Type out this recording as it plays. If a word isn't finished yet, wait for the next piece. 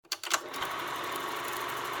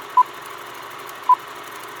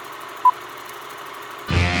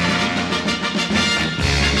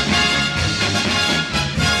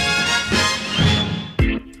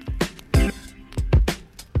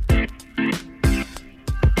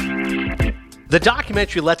The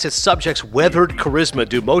documentary lets its subjects' weathered charisma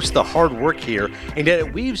do most of the hard work here, and yet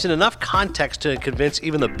it weaves in enough context to convince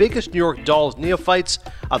even the biggest New York Dolls neophytes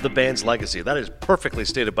of the band's legacy. That is perfectly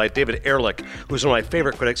stated by David Ehrlich, who's one of my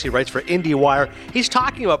favorite critics. He writes for IndieWire. He's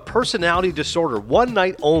talking about Personality Disorder, One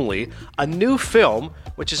Night Only, a new film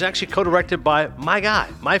which is actually co-directed by my guy,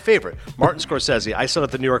 my favorite, Martin Scorsese. I saw it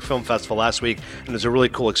at the New York Film Festival last week, and it was a really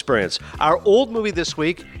cool experience. Our old movie this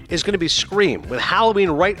week is going to be Scream, with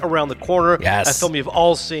Halloween right around the corner. Yes. A film you've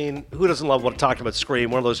all seen. Who doesn't love talking about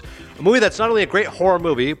Scream? A movie that's not only a great horror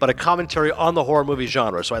movie, but a commentary on the horror movie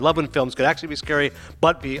genre. So I love when films could actually be scary,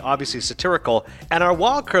 but be obviously satirical. And our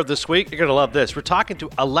wild card this week, you're going to love this. We're talking to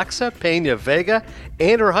Alexa Pena Vega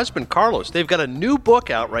and her husband, Carlos. They've got a new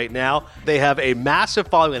book out right now. They have a massive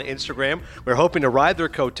following on Instagram. We're hoping to ride their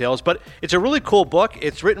coattails, but it's a really cool book.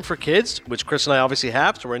 It's written for kids, which Chris and I obviously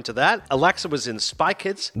have, so we're into that. Alexa was in Spy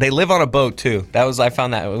Kids. They live on a boat, too. I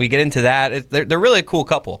found that. When we get into that, they're really a cool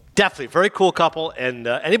couple. Definitely. Very cool couple. And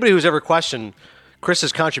anybody who's ever questioned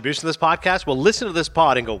Chris's contribution to this podcast will listen to this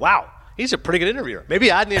pod and go, wow, he's a pretty good interviewer. Maybe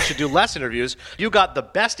Adnan should do less interviews. You got the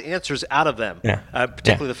best answers out of them,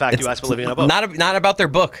 particularly the fact you asked about living on a boat. Not about their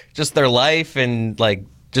book, just their life and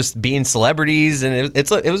just being celebrities, and it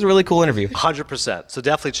was a really cool interview. 100%. So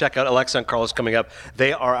definitely check out Alexa and Carlos coming up.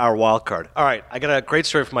 They are our wild card. All right, I got a great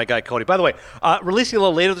story from my guy Cody. By the way, releasing a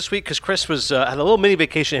little later this week because Chris was had a little mini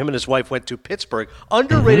vacation. Him and his wife went to Pittsburgh.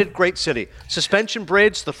 Underrated, great city. Suspension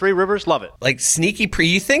Bridge, the Three Rivers, love it. Like sneaky,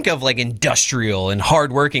 you think of industrial and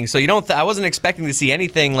hardworking. So you don't. I wasn't expecting to see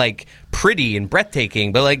anything pretty and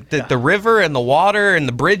breathtaking, but the river and the water and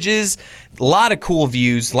the bridges. A lot of cool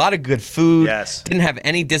views, a lot of good food. Yes. Didn't have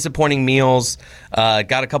any disappointing meals.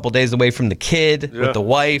 Got a couple days away from the kid with the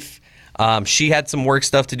wife. She had some work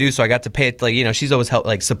stuff to do, so I got to pay it. She's always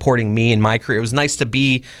helped, supporting me in my career. It was nice to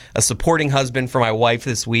be a supporting husband for my wife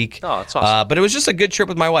this week. Oh, that's awesome. But it was just a good trip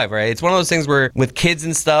with my wife, right? It's one of those things where with kids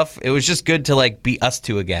and stuff, it was just good to be us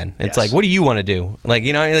two again. It's what do you want to do?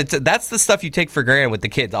 That's the stuff you take for granted with the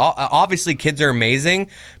kids. Obviously, kids are amazing,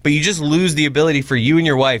 but you just lose the ability for you and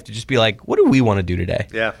your wife to just be like, what do we want to do today?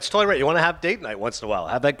 Yeah, it's totally right. You want to have date night once in a while.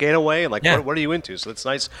 Have that getaway and what are you into? So it's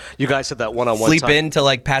nice. You guys had that one-on-one Sleep time. in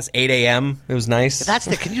till past 8 a.m. It was nice. That's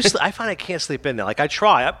can you? I find I can't sleep in now. I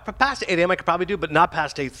try. Past 8 a.m. I could probably do, but not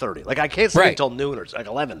past 8:30. I can't sleep until noon or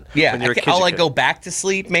 11. Yeah, when you're I'll go back to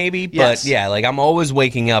sleep maybe, but I'm always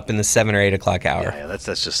waking up in the 7 or 8 o'clock hour. Yeah, that's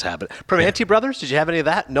just habit. Primanti Brothers, did you have any of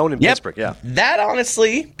that? Known in Pittsburgh, yeah. That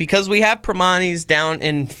honestly, because we have Primanti's down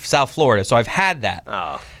in South Florida, so I've had that.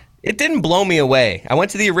 Oh. It didn't blow me away. I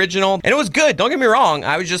went to the original, and it was good. Don't get me wrong.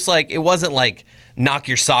 I was just it wasn't knock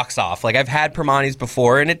your socks off. I've had Primanti's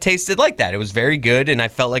before, and it tasted like that. It was very good, and I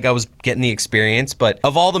felt like I was getting the experience. But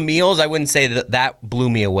of all the meals, I wouldn't say that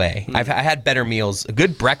blew me away. I had better meals. A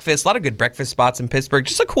good breakfast, a lot of good breakfast spots in Pittsburgh.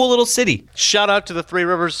 Just a cool little city. Shout out to the Three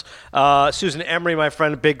Rivers. Susan Emery, my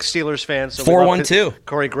friend, big Steelers fan. So 412.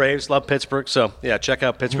 Corey Graves, love Pittsburgh. So, yeah, check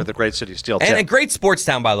out Pittsburgh, the great city. Steel and a great sports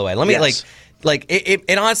town, by the way. Let me,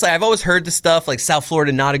 and honestly, I've always heard the stuff, South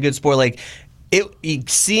Florida, not a good sport.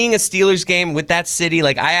 Seeing a Steelers game with that city,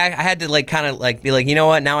 I had to be you know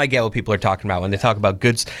what? Now I get what people are talking about when they talk about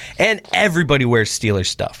goods. And everybody wears Steelers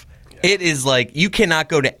stuff. Yeah. It is you cannot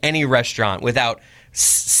go to any restaurant without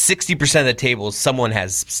 60% of the tables someone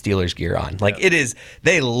has Steelers gear on. It is.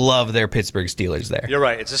 They love their Pittsburgh Steelers there. You're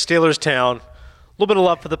right. It's a Steelers town. A little bit of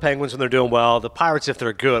love for the Penguins when they're doing well. The Pirates if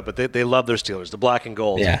they're good, but they love their Steelers, the black and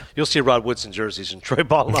gold. Yeah. You'll see Rod Woodson jerseys and Troy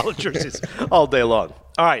Polamalu jerseys all day long.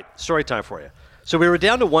 All right, story time for you. So we were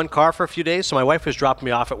down to one car for a few days, so my wife was dropping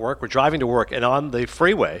me off at work. We're driving to work, and on the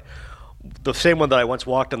freeway, the same one that I once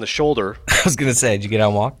walked on the shoulder. I was going to say, did you get out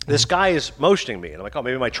and walk? This guy is motioning me, and I'm like, oh,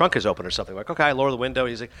 maybe my trunk is open or something. I'm like, okay, I lower the window.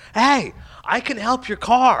 He's like, hey, I can help your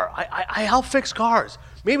car. I help fix cars.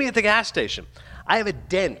 Meet me at the gas station. I have a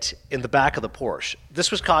dent in the back of the Porsche. This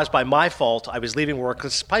was caused by my fault. I was leaving work,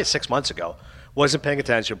 this is probably 6 months ago. Wasn't paying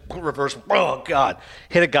attention. Reverse, oh, God.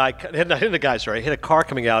 Hit a car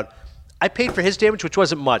coming out. I paid for his damage, which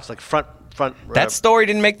wasn't much, front. That story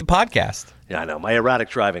didn't make the podcast. Yeah, I know. My erratic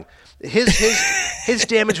driving. His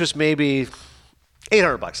damage was maybe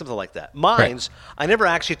 $800, something like that. Mine's, right. I never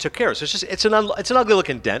actually took care of. So it's an ugly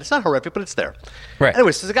looking dent. It's not horrific, but it's there. Right.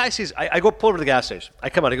 Anyways, so the guy sees. I go pull over to the gas station.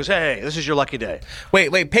 I come out. He goes, "Hey, this is your lucky day."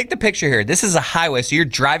 Wait. Paint the picture here. This is a highway. So you're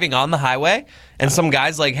driving on the highway, and some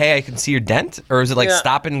guy's like, "Hey, I can see your dent," or is it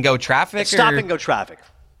stop and go traffic? It's stop and go traffic.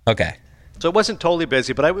 Okay. So it wasn't totally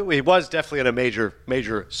busy, but he was definitely in a major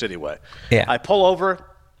cityway. Yeah. I pull over.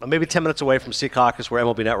 maybe 10 minutes away from Secaucus, where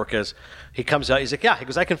MLB Network is. He comes out. He's like, yeah. He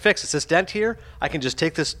goes, I can fix it. It's this dent here. I can just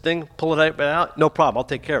take this thing, pull it out. No problem. I'll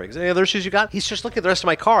take care of it. He goes, any other issues you got? He's just looking at the rest of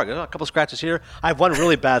my car. I go, a couple scratches here. I have one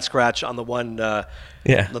really bad scratch on the one, the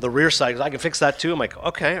rear side. He goes, I can fix that too. I'm like,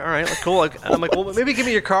 okay, all right, cool. And I'm like, well, maybe give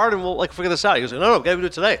me your card and we'll figure this out. He goes, no, we got to do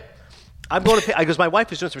it today. I'm going to pay. I goes, my wife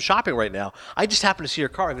is doing some shopping right now. I just happen to see your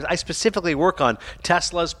car. Because I specifically work on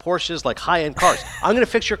Teslas, Porsches, like high-end cars. I'm going to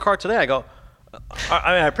fix your car today. I go,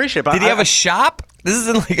 I appreciate it. But Did he have a shop? This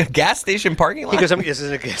isn't like a gas station parking lot?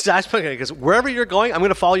 He goes, wherever you're going, I'm going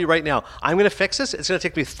to follow you right now. I'm going to fix this. It's going to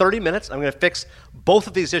take me 30 minutes. I'm going to fix both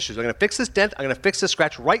of these issues. I'm going to fix this dent. I'm going to fix this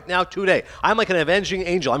scratch right now today. I'm like an avenging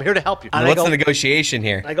angel. I'm here to help you. And what's the negotiation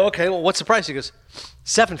here? I go, okay, well, what's the price? He goes,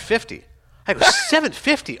 $750. I go,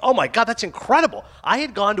 $750? Oh my God, that's incredible. I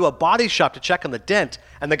had gone to a body shop to check on the dent,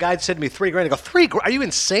 and the guy had said to me $3,000. I go, $3,000? Are you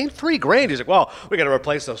insane? $3,000? He's like, well, we got to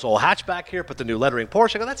replace this whole hatchback here, put the new lettering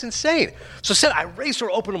Porsche. I go, that's insane. So I raced her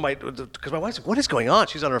open to because my wife's like, what is going on?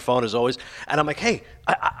 She's on her phone as always, and I'm like, hey,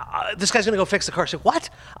 this guy's gonna go fix the car. She's like, what?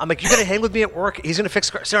 I'm like, you gotta hang with me at work. He's gonna fix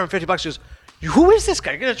the car. $750. She goes, who is this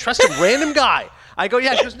guy? You're gonna trust some random guy? I go,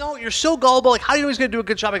 yeah. She goes, no, you're so gullible. Like, how do you know he's going to do a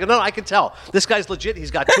good job? I go, no, I can tell. This guy's legit.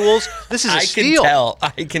 He's got tools. This is a steal. I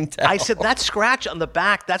can tell. I said, that scratch on the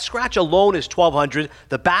back, that scratch alone is $1,200.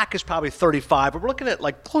 The back is probably $35. But we're looking at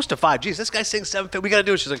like close to $5,000. Geez, this guy's saying $750. We got to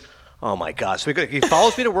do it. She's like, oh my God. So he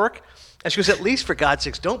follows me to work. And she goes, at least for God's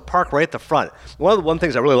sakes, don't park right at the front. One of the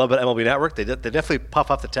things I really love about MLB Network, they definitely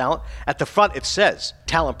puff up the talent. At the front, it says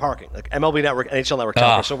talent parking, like MLB Network, NHL Network,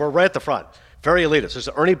 talent. So we're right at the front. Very elitist. There's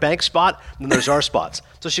the Ernie Banks spot, and then there's our spots.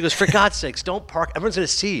 So she goes, for God's sakes, don't park. Everyone's going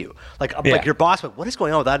to see you. Like your boss, like, what is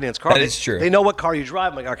going on with that man's car? That is true. They know what car you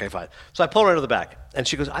drive. I'm like, okay, fine. So I pull her into the back, and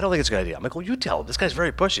she goes, I don't think it's a good idea. I'm like, well, you tell him. This guy's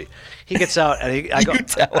very pushy. He gets out, and I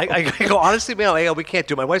go, honestly, man, we can't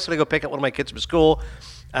do it. My wife's going to go pick up one of my kids from school.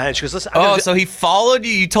 And she goes, listen. So he followed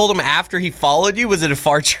you? You told him after he followed you? Was it a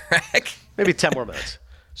far trek? Maybe 10 more minutes.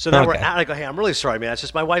 So now we're out. I go, hey, I'm really sorry, man. It's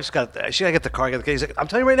just my wife's she got to get the car. He's like, I'm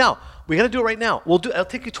telling you right now, we got to do it right now. It'll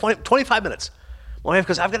take you 25 minutes. My wife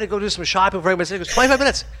goes, I've got to go do some shopping for everybody. He goes, 25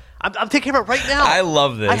 minutes. I'm taking care of it right now. I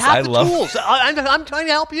love this. I have the tools. I'm trying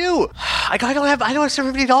to help you. I go, I don't have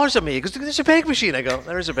 $750 on me. He goes, there's a bank machine. I go,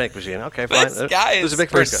 there is a bank machine. Okay, fine. This guy is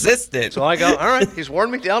persistent. So I go, all right, he's worn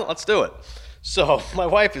me down. Let's do it. So my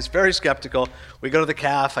wife is very skeptical. We go to the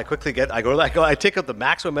CAF. I take out the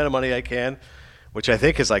maximum amount of money I can, which I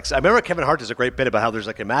think is like, I remember Kevin Hart does a great bit about how there's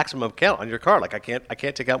like a maximum count on your car. Like I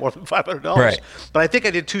can't take out more than $500. Right. But I think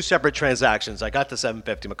I did two separate transactions. I got the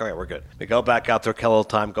 $750. I'm like, all right, we're good. We go back out there, kill a little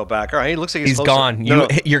time, go back. All right, he looks like he's gone.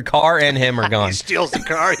 Your car and him are gone. He steals the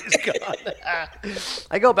car. He's gone.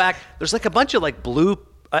 I go back. There's like a bunch of like blue.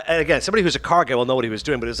 And again, somebody who's a car guy will know what he was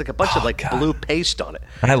doing, but it was like a bunch of like blue paste on it.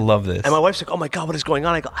 I love this. And my wife's like, oh my God, what is going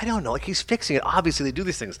on? I go, I don't know. Like he's fixing it. Obviously they do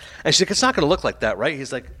these things. And she's like, it's not going to look like that, right?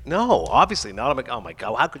 He's like, no, obviously not. I'm like, oh my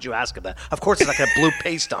God, how could you ask him that? Of course it's not going to have blue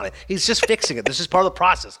paste on it. He's just fixing it. This is part of the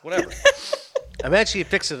process, whatever. Eventually he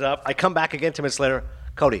fixes it up. I come back again 10 minutes later.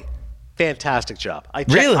 Cody, fantastic job.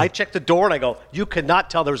 I checked the door and I go, you could not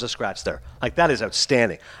tell there was a scratch there. Like that is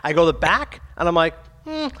outstanding. I go to the back and I'm like,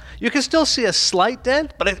 you can still see a slight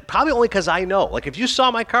dent, but probably only because I know. Like, if you saw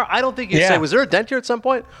my car, I don't think you'd say, was there a dent here at some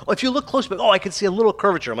point? Well, if you look close, I can see a little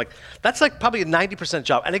curvature. I'm like, that's like probably a 90%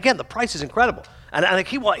 job. And again, the price is incredible. And like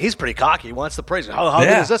he's pretty cocky. He wants the praise. How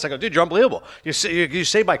good is this? I go, dude, you're unbelievable. You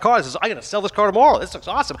saved my car. I'm going to sell this car tomorrow. This looks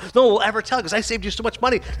awesome. No one will ever tell because I saved you so much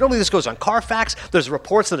money. Normally this goes on Carfax. There's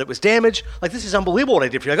reports that it was damaged. Like, this is unbelievable what I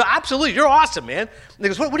did for you. I go, absolutely, you're awesome, man. And he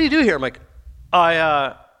goes, what do you do here? I'm like,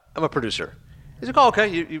 I'm a producer. He's like, oh,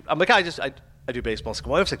 okay. I'm like, I do baseball. So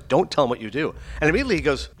my wife's like, don't tell him what you do. And immediately he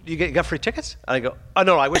goes, you got free tickets? And I go, oh,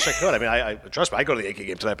 no, I wish I could. I mean, I trust me, I'd go to the Yankee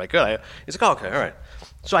game tonight if I could. He's like, oh, okay, all right.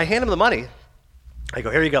 So I hand him the money. I go,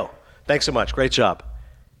 here you go. Thanks so much. Great job.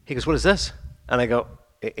 He goes, what is this? And I go,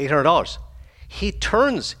 $800. He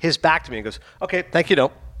turns his back to me and goes, okay, thank you,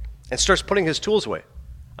 no. And starts putting his tools away.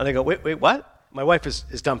 And I go, wait, what? My wife is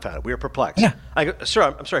dumbfounded. We are perplexed. Yeah. I go, sir,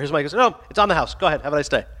 I'm sorry. Here's the money. He goes, no, it's on the house. Go ahead. Have a nice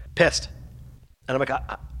day. Pissed. And I'm like,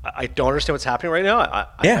 I don't understand what's happening right now.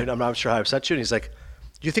 I'm not sure how I upset you. And he's like,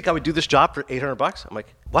 do you think I would do this job for $800? I'm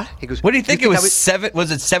like, what? He goes, what do you think it was?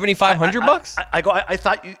 Was it $7,500? I go,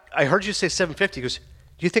 I heard you say $750. He goes, do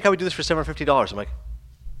you think I would do this for $750? I'm like,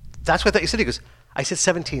 that's what I thought you said. He goes, I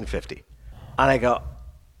said $1,750. And I go,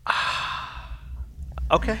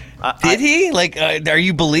 okay. Did he? Like, are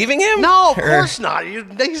you believing him? No, of course not.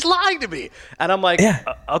 He's lying to me. And I'm like,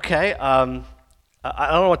 okay.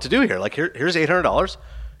 I don't know what to do here. Like, here's $800.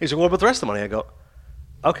 He's like, what about the rest of the money? I go,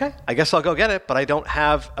 okay, I guess I'll go get it, but I don't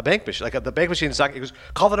have a bank machine. Like, the bank machine is not, he goes,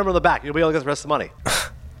 call the number in the back. You'll be able to get the rest of the money.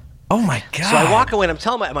 Oh my God. So I walk away and I'm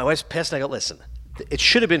telling my wife's pissed. And I go, listen, it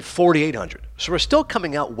should have been $4,800. So we're still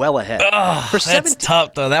coming out well ahead. That's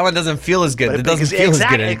tough though. That one doesn't feel as good. It doesn't feel as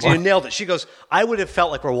good anymore. You nailed it. She goes, I would have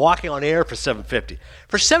felt like we're walking on air for $750.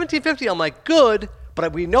 For $1,750, I'm like, good.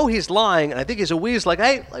 But we know he's lying, and I think he's a wheeze. Like,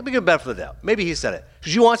 hey, let me give him benefit of the doubt. Maybe he said it.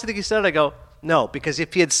 Because you want to think he said it? I go, no, because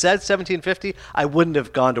if he had said $1,750, I wouldn't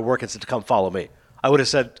have gone to work and said to come follow me. I would have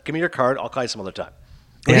said, give me your card. I'll call you some other time.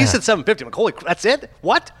 When he said $750, I'm like, holy, that's it?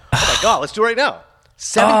 What? Oh my God, let's do it right now.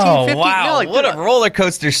 $1,750. Oh, wow. No, like, what a roller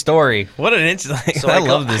coaster story. What an interesting. So I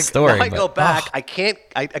love this story. Now I go back. I can't.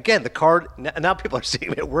 Again, the card. Now people are seeing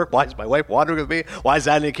me at work. Why is my wife wandering with me? Why is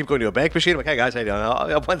that? And keep going to a bank machine. I'm like, hey guys, how you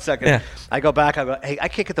doing? 1 second. Yeah. I go back. I go, hey, I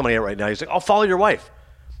can't get the money out right now. He's like, I'll follow your wife.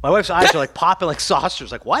 My wife's eyes are like popping like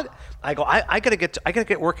saucers. Like, what? I go, I gotta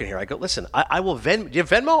get working here. I go, listen, I will Venmo. Do you have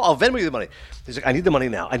Venmo? I'll Venmo you the money. He's like, I need the money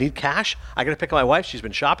now. I need cash. I gotta pick up my wife. She's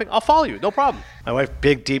been shopping. I'll follow you. No problem. My wife,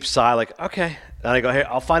 big deep sigh. Like, okay. And I go, hey,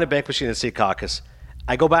 I'll find a bank machine in Secaucus.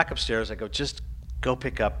 I go back upstairs. I go, just go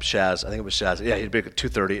pick up Shaz. I think it was Shaz. Yeah, he'd be at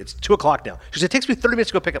 2:30. It's 2 o'clock now. She said, it takes me 30 minutes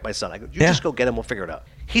to go pick up my son. I go, just go get him. We'll figure it out.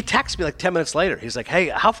 He texts me like 10 minutes later. He's like, hey,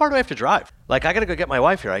 how far do I have to drive? Like, I got to go get my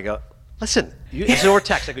wife here. I go, listen, it's your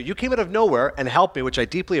text. I go, you came out of nowhere and helped me, which I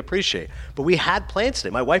deeply appreciate. But we had plans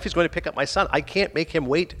today. My wife is going to pick up my son. I can't make him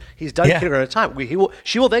wait. He's done kindergarten at a time.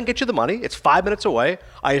 She will then get you the money. It's 5 minutes away.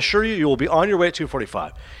 I assure you, you will be on your way at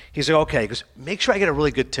 2:45. He's like, okay. He goes, make sure I get a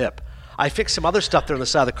really good tip. I fixed some other stuff there on the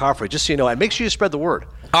side of the car for you, just so you know. And make sure you spread the word.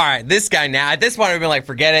 All right, this guy now, at this point, I've been like,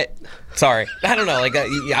 forget it. Sorry. I don't know. Like,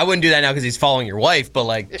 I wouldn't do that now because he's following your wife. But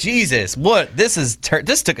like, Jesus, what? This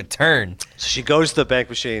took a turn. So she goes to the bank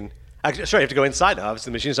machine. Actually, sorry, you have to go inside now. Obviously,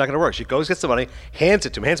 the machine's not going to work. She goes, gets the money, hands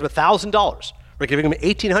it to him, hands him $1,000. We're giving him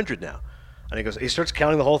 $1,800 now. And he starts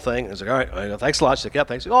counting the whole thing. And he's like, all right. I go, thanks a lot. She's like, yeah,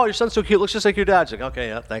 thanks. Oh, your son's so cute. Looks just like your dad. She's like, okay,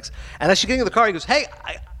 yeah, thanks. And as she's getting in the car, he goes, hey,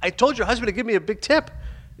 I told your husband to give me a big tip.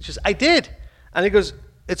 She says, I did. And he goes,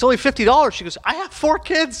 it's only $50. She goes, I have 4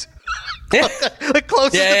 kids. Like,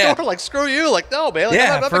 closes the door. Like, screw you. Like, no, man.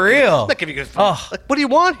 Like, for real. I'm not giving you like, what do you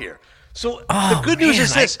want here? So the good news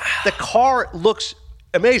is this. The car looks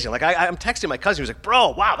amazing. Like, I'm texting my cousin. He was like, bro,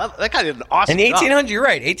 wow, that guy did an awesome job. And $1,800, you're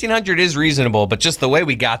right. $1,800 is reasonable, but just the way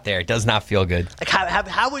we got there, it does not feel good. Like,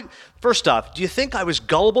 how would, first off, do you think I was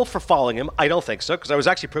gullible for following him? I don't think so, because I was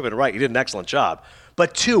actually proven right. He did an excellent job.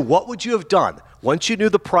 But 2, what would you have done once you knew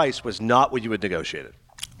the price was not what you had negotiated?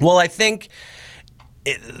 Well, I think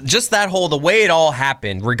just the way it all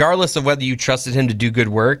happened, regardless of whether you trusted him to do good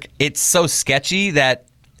work, it's so sketchy that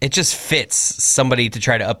it just fits somebody to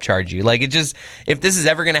try to upcharge you. Like, if this is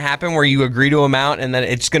ever going to happen where you agree to amount and then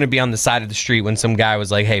it's going to be on the side of the street when some guy was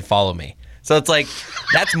like, hey, follow me. So it's like,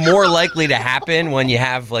 that's more likely to happen when you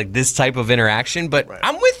have like this type of interaction. But right.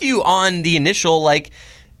 I'm with you on the initial, like,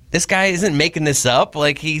 this guy isn't making this up.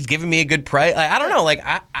 Like, he's giving me a good price. Like, I don't know. Like,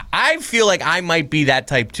 I feel like I might be that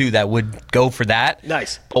type too that would go for that.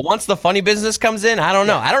 Nice. But once the funny business comes in, I don't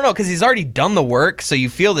know. I don't know, because he's already done the work. So you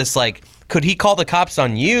feel this, like, could he call the cops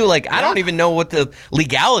on you? Like, I don't even know what the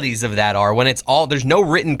legalities of that are when there's no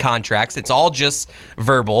written contracts. It's all just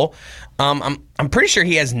verbal. I'm pretty sure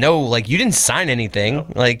he has no, like, you didn't sign anything. No.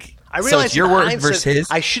 Like, I realized so it's your word versus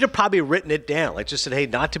his. I should have probably written it down. Like, just said, hey,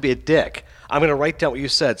 not to be a dick, I'm going to write down what you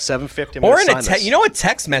said, $750. Or in a you know what,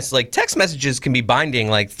 text messages can be binding,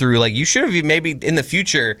 like, through, like, you should have maybe in the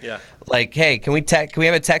future, like, hey, can we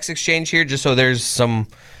have a text exchange here just so there's some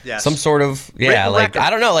sort of like record. I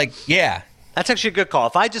don't know, like, That's actually a good call.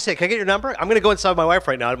 If I just say, can I get your number? I'm going to go inside my wife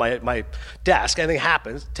right now at my desk. Anything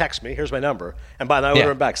happens, text me. Here's my number. And by the way, I'll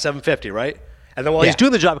order him back, $750, right? And then while he's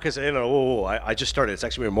doing the job, because I just started. It's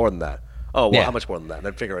actually more than that. Oh, well, how much more than that?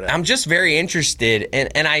 Then figure it out. I'm just very interested,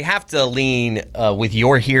 and I have to lean with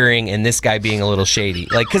your hearing and this guy being a little shady.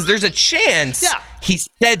 Like, because there's a chance he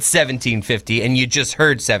said $1,750 and you just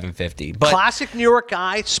heard $750. But classic New York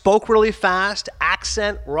guy, spoke really fast,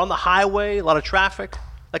 accent, we're on the highway, a lot of traffic.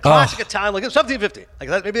 Like classic Italian, like $17.50. Like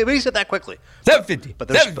that, maybe he said that quickly. $7.50. But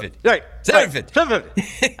 $7.50. Right. $7.50.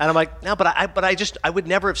 $7.50. And I'm like, no, but I would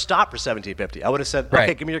never have stopped for $17.50. I would have said,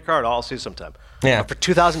 okay, give me your card. I'll see you sometime. Yeah. For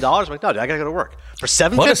 $2,000, I'm like, no, dude, I gotta go to work. For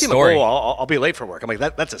 $7.50, I'm like, I'll be late for work. I'm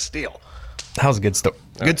like, that's a steal. That was a good story.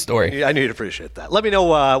 Good story. Yeah, I knew you'd appreciate that. Let me know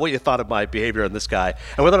what you thought of my behavior on this guy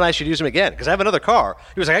and whether or not I should use him again. Because I have another car.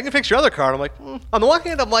 He was like, I can fix your other car. And I'm like, on the one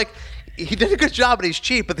hand, I'm like, he did a good job and he's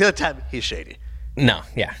cheap. But the other time, he's shady. No,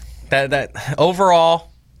 yeah. That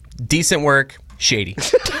overall, decent work, shady.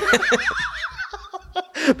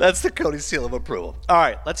 That's the Cody seal of approval. All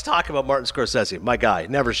right, let's talk about Martin Scorsese, my guy.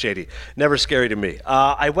 Never shady, never scary to me.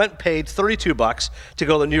 I went and paid $32 to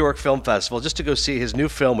go to the New York Film Festival just to go see his new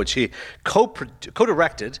film, which he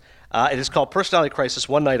co-directed. It is called Personality Crisis,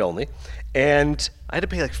 One Night Only. And I had to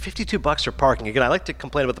pay like $52 for parking. Again, I like to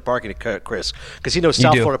complain about the parking to Chris because he knows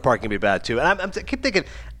South Florida parking can be bad too. And I keep thinking,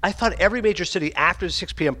 I thought every major city after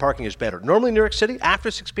 6 p.m. parking is better. Normally in New York City, after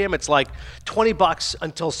 6 p.m., it's like $20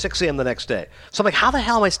 until 6 a.m. the next day. So I'm like, how the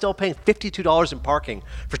hell am I still paying $52 in parking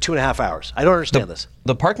for 2.5 hours? I don't understand this.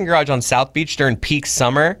 The parking garage on South Beach during peak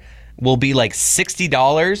summer will be like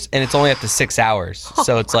 $60 and it's only up to 6 hours.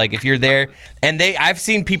 So it's like if you're there and I've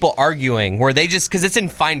seen people arguing where they just, because it's in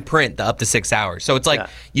fine print, the up to 6 hours. So it's like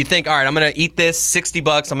you think, all right, I'm going to eat this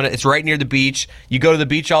 $60. It's right near the beach. You go to the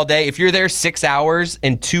beach all day. If you're there 6 hours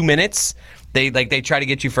and 2 minutes, they try to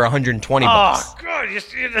get you for $120. Oh God,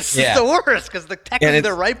 this is the worst because technically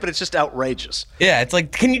they're right, but it's just outrageous. Yeah, it's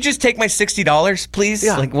like, can you just take my $60, please?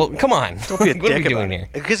 Yeah. Like, well, come on. Don't be a what dick are we doing here?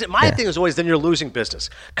 Because my thing is always, then you're losing business.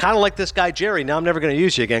 Kind of like this guy Jerry. Now I'm never going to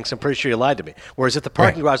use you again because I'm pretty sure you lied to me. Whereas at the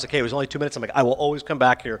parking garage, okay, it was only 2 minutes. I'm like, I will always come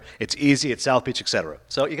back here. It's easy. It's South Beach, etc.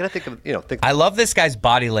 So you got to think of I love this guy's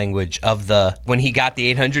body language of when he got the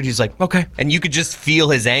 800. He's like, okay, and you could just feel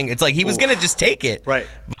his anger. It's like he was going to just take it, right?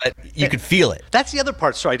 But you could feel it. That's the other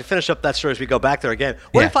part. Sorry, to finish up that story as we go back there again.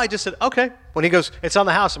 What if I just said, okay, when he goes, it's on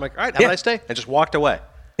the house, I'm like, all right, have a nice day, and just walked away.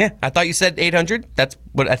 Yeah, I thought you said 800. That's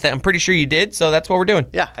what I'm pretty sure you did. So that's what we're doing.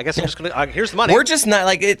 Yeah, I guess I'm just gonna. Here's the money. We're just not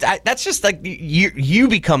like it. That's just like you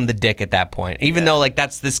become the dick at that point. Even though like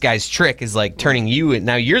that's this guy's trick is like turning you.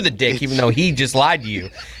 Now you're the dick, even though he just lied to you.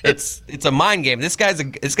 It's a mind game. This guy's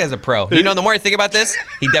a pro. You know, the more I think about this,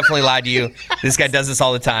 he definitely lied to you. This guy does this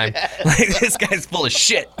all the time. Like this guy's full of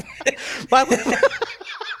shit.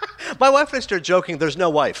 My wife and I started joking, there's no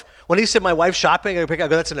wife. When he said my wife's shopping, I go,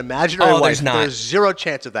 that's an imaginary wife. There's not. There's zero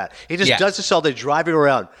chance of that. He just does this all day, driving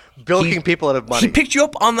around, bilking people out of money. He picked you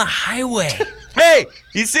up on the highway. Hey,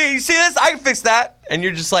 you see this? I can fix that. And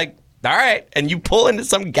you're just like, all right. And you pull into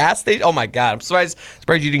some gas station. Oh, my God. I'm surprised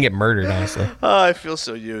you didn't get murdered, honestly. Oh, I feel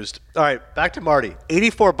so used. All right, back to Marty.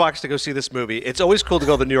 $84 to go see this movie. It's always cool to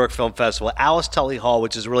go to the New York Film Festival. Alice Tully Hall,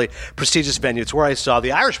 which is a really prestigious venue. It's where I saw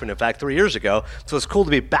The Irishman, in fact, 3 years ago. So it's cool to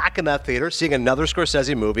be back in that theater, seeing another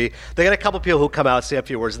Scorsese movie. They got a couple people who come out, say a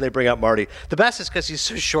few words, and they bring out Marty. The best is because he's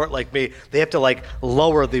so short like me, they have to like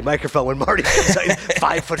lower the microphone when Marty comes out. He's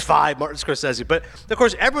 5'5", Martin Scorsese. But, of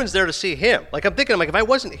course, everyone's there to see him. Like, I'm thinking, if I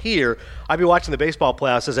wasn't here, I'd be watching the baseball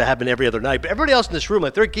playoffs as I have been every other night. But everybody else in this room,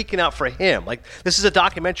 like, they're geeking out for him. Like, this is a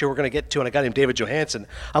documentary we're going to get to on a guy named David Johansen.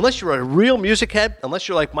 Unless you're a real music head, unless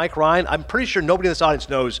you're like Mike Ryan, I'm pretty sure nobody in this audience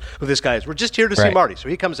knows who this guy is. We're just here to see Marty. So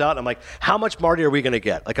he comes out, and I'm like, how much Marty are we going to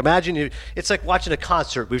get? Like, imagine it's like watching a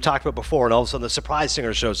concert we've talked about before, and all of a sudden the surprise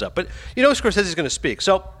singer shows up. But you know Scorsese's going to speak.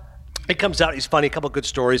 So he comes out, he's funny, a couple of good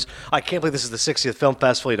stories. I can't believe this is the 60th Film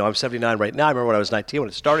Festival. You know, I'm 79 right now. I remember when I was 19 when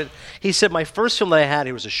it started. He said, my first film that I had,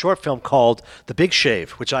 it was a short film called The Big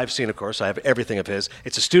Shave, which I've seen, of course. I have everything of his.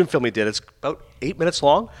 It's a student film he did. It's about 8 minutes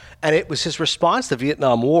long. And it was his response to the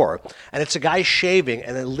Vietnam War. And it's a guy shaving,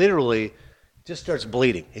 and then literally just starts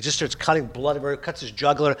bleeding. He just starts cutting blood everywhere, cuts his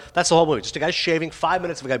jugular. That's the whole movie. Just a guy shaving, 5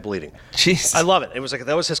 minutes of a guy bleeding. Jeez. I love it. It was like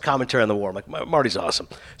that was his commentary on the war. I'm like, Marty's awesome.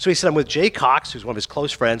 So he said, I'm with Jay Cox, who's one of his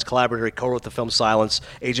close friends, collaborator. He co-wrote the film Silence,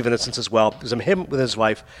 Age of Innocence as well. Because I'm him with his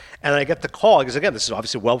wife. And I get the call, because again, this is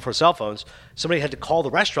obviously well before cell phones. Somebody had to call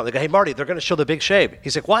the restaurant. They go, hey, Marty, they're going to show The Big Shave.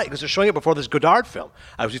 He's like, why? Because they're showing it before this Godard film.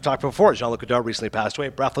 As we talked before, Jean-Luc Godard recently passed away.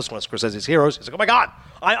 Breathless, one of Scorsese's heroes. He's like, oh my God,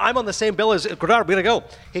 I'm on the same bill as Godard. We're going to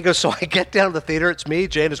go. He goes, so I get down to the theater. It's me,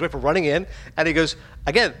 Jay, and his wife are running in. And he goes,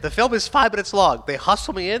 again, the film is 5 minutes long. They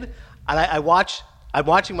hustle me in, and I'm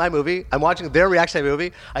watching my movie. I'm watching their reaction to the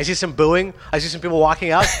movie. I see some booing. I see some people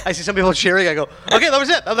walking out. I see some people cheering. I go, okay, that was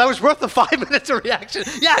it. That was worth the 5 minutes of reaction.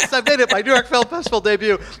 Yes, I made it. My New York Film Festival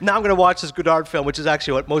debut. Now I'm going to watch this Godard film, which is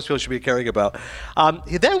actually what most people should be caring about.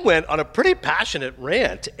 He then went on a pretty passionate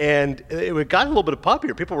rant, and it got a little bit of pop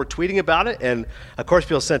here. People were tweeting about it, and of course,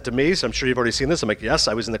 people sent to me, so I'm sure you've already seen this. I'm like, yes,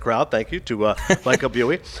 I was in the crowd. Thank you to Michael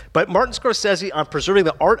Buie. But Martin Scorsese on preserving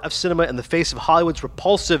the art of cinema in the face of Hollywood's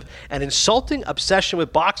repulsive and insulting obsession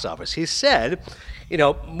with box office. He said, you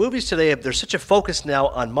know, movies today, there's such a focus now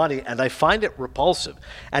on money, and I find it repulsive.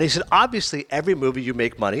 And he said, obviously, every movie you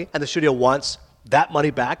make money, and the studio wants that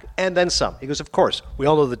money back, and then some. He goes, of course, we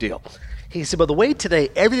all know the deal. He said, but the way today,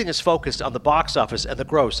 everything is focused on the box office and the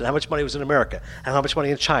gross, and how much money was in America, and how much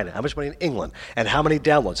money in China, how much money in England, and how many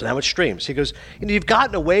downloads, and how much streams. He goes, you know, you've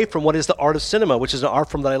gotten away from what is the art of cinema, which is an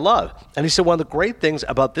art form that I love. And he said, one of the great things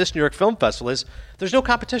about this New York Film Festival is there's no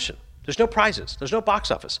competition. There's no prizes. There's no box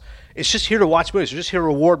office. It's just here to watch movies. You're just here to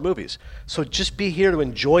reward movies. So just be here to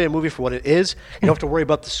enjoy a movie for what it is. You don't have to worry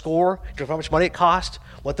about the score, you don't know how much money it cost,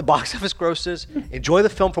 what the box office gross is. Enjoy the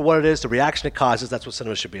film for what it is, the reaction it causes. That's what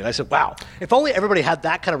cinema should be. And I said, wow, if only everybody had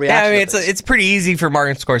that kind of reaction. Yeah, I mean, it's pretty easy for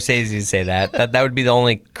Martin Scorsese to say that. That would be the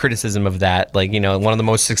only criticism of that. Like, one of the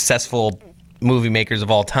most successful movie makers of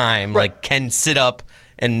all time, like, can sit up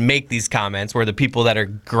and make these comments, where the people that are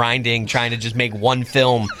grinding, trying to just make one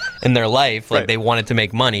film in their life, like they wanted to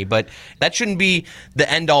make money. But that shouldn't be the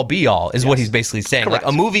end-all, be-all, is what he's basically saying. Correct.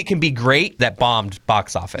 Like, a movie can be great that bombed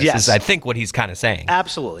box office, is I think what he's kind of saying.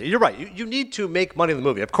 Absolutely. You're right. You need to make money in the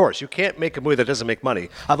movie. Of course, you can't make a movie that doesn't make money.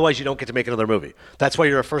 Otherwise, you don't get to make another movie. That's why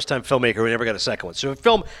you're a first-time filmmaker who never got a second one. So a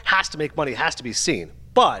film has to make money, has to be seen.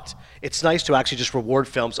 But it's nice to actually just reward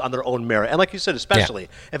films on their own merit. And like you said, especially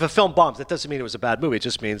if a film bombs, that doesn't mean it was a bad movie. It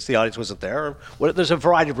just means the audience wasn't there. There's a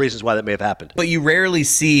variety of reasons why that may have happened. But you rarely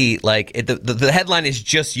see, like, the headline is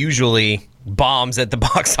just usually bombs at the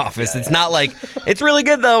box office. It's not like, it's really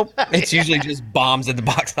good, though. It's usually just bombs at the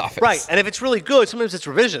box office. Right. And if it's really good, sometimes it's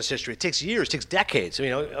revisionist history. It takes years, it takes decades.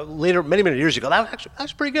 Later, many years ago, that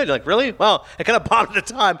was pretty good. You're like, really? Well, it kind of bombed at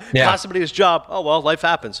the time. Cost somebody his job. Oh, well, life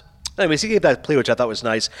happens. Anyways, he gave that plea, which I thought was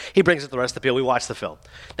nice. He brings it to the rest of the people. We watched the film.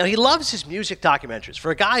 Now, he loves his music documentaries.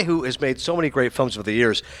 For a guy who has made so many great films over the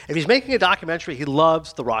years, if he's making a documentary, he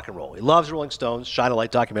loves the rock and roll. He loves Rolling Stones, Shine a Light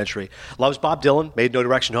documentary. Loves Bob Dylan, made No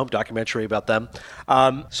Direction Home documentary about them.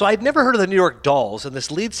 So I'd never heard of the New York Dolls, and this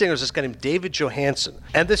lead singer is this guy named David Johansen.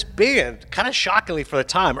 And this band, kind of shockingly for the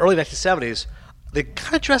time, early 1970s, they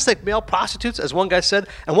kind of dressed like male prostitutes, as one guy said,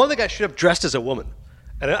 and one of the guys should have dressed as a woman.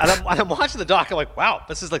 And I'm watching the doc, I'm like, wow,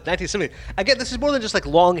 this is like 1970. Again, this is more than just like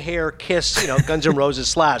long hair, Kiss, Guns N' Roses,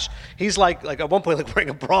 Slash. He's like at one point like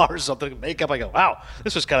wearing a bra or something, makeup. I go, wow,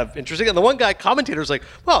 this was kind of interesting. And the one guy, commentator's like,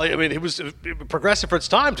 well, I mean, it was progressive for its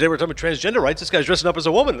time. Today we're talking about transgender rights. This guy's dressing up as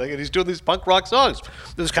a woman, and he's doing these punk rock songs.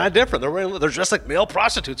 This is kind of different. They're dressed like male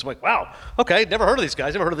prostitutes. I'm like, wow, okay, never heard of these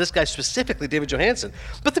guys. Never heard of this guy specifically, David Johansen.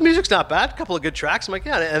 But the music's not bad. A couple of good tracks. I'm like,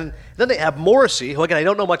 yeah. And then they have Morrissey, who again I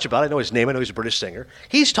don't know much about. I know his name. I know he's a British singer.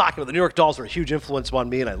 He's talking about the New York Dolls were a huge influence on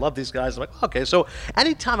me, and I love these guys. I'm like, okay, so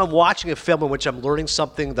anytime I'm watching a film in which I'm learning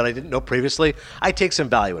something that I didn't know previously, I take some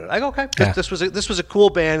value in it. I go, okay, this was a cool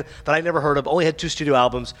band that I never heard of, only had 2 studio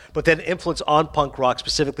albums, but then influence on punk rock,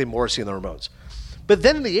 specifically Morrissey and the Ramones. But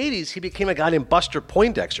then in the 80s, he became a guy named Buster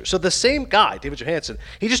Poindexter. So the same guy, David Johansen,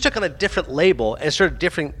 he just took on a different label and started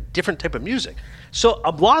different type of music. So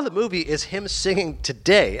a lot of the movie is him singing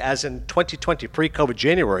today, as in 2020, pre-COVID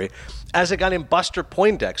January, as a guy named Buster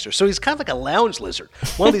Poindexter. So he's kind of like a lounge lizard.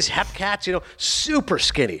 One of these hep cats, super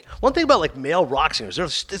skinny. One thing about like male rock singers,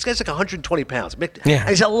 this guy's like 120 pounds. And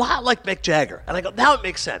he's a lot like Mick Jagger. And I go, now it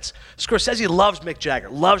makes sense. Scorsese loves Mick Jagger,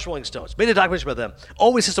 loves Rolling Stones, made a documentary about them,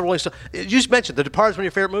 always says the Rolling Stones. You just mentioned The Departed is one of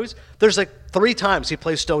your favorite movies. There's like 3 times he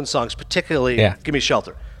plays Stone songs, particularly Give Me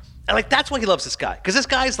Shelter. And like that's why he loves this guy, because this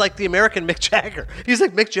guy's like the American Mick Jagger. He's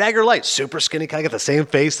like Mick Jagger light, super skinny, kind of got the same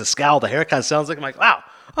face, the scowl, the hair kind of sounds like. I'm like, wow,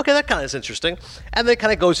 okay, that kind of is interesting. And then it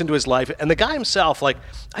kind of goes into his life. And the guy himself, like,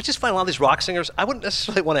 I just find a lot of these rock singers, I wouldn't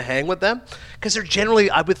necessarily want to hang with them, because they're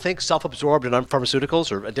generally, I would think, self-absorbed and on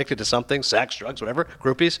pharmaceuticals or addicted to something, sex, drugs, whatever,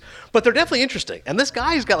 groupies. But they're definitely interesting. And this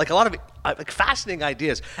guy, he's got like a lot of like fascinating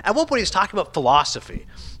ideas. At one point, he's talking about philosophy.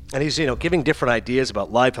 And he's, giving different ideas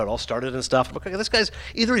about life, how it all started and stuff. Okay, this guy's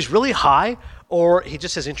either he's really high or he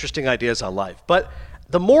just has interesting ideas on life. But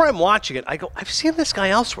the more I'm watching it, I go, I've seen this guy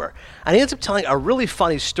elsewhere. And he ends up telling a really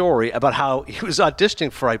funny story about how he was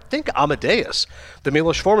auditioning for, I think, Amadeus, the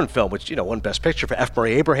Milos Forman film, which, won Best Picture for F.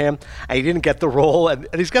 Murray Abraham. And he didn't get the role. And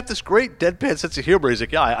he's got this great deadpan sense of humor. He's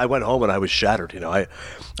like, yeah, I went home and I was shattered. I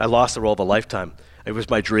lost the role of a lifetime. It was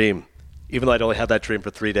my dream, even though I'd only had that dream for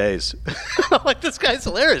 3 days. I'm like, this guy's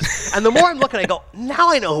hilarious. And the more I'm looking, I go,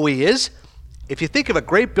 now I know who he is. If you think of a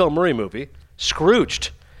great Bill Murray movie,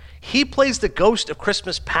 Scrooged, he plays the ghost of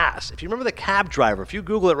Christmas Past. If you remember the cab driver, if you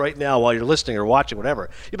Google it right now while you're listening or watching,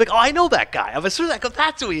 whatever, you'll be like, oh, I know that guy. As soon as I go,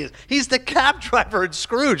 that's who he is. He's the cab driver in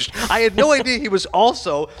Scrooged. I had no idea he was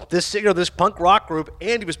also this singer of this punk rock group,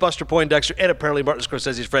 and he was Buster Poindexter, and apparently Martin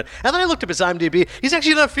Scorsese's friend. And then I looked up his IMDb. He's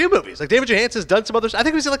actually done a few movies. Like David Johansen's done some others. I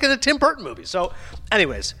think he was like in a Tim Burton movie. So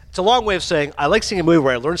anyways, it's a long way of saying I like seeing a movie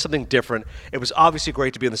where I learned something different. It was obviously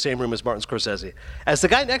great to be in the same room as Martin Scorsese. As the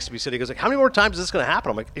guy next to me said, he goes like, how many more times is this going to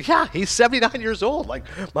happen? I'm like, yeah, he's 79 years old. Like,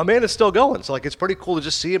 my man is still going. So like, it's pretty cool to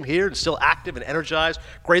just see him here and still active and energized.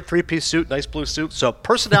 Great 3-piece suit, nice blue suit. So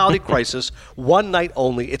Personality Crisis, one night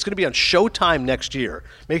only. It's going to be on Showtime next year.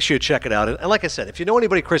 Make sure you check it out. And like I said, if you know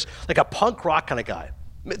anybody, Chris, like a punk rock kind of guy,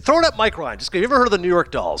 Throw it at Mike Ryan. Just, have you ever heard of the New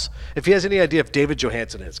York Dolls? If he has any idea if David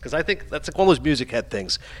Johansen is. Because I think that's like one of those music head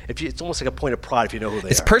things. It's almost like a point of pride if you know who they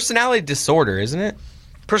are. It's personality disorder, isn't it?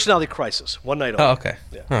 Personality crisis. One night only. Oh, okay.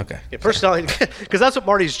 Yeah. Okay. Yeah, personality, because that's what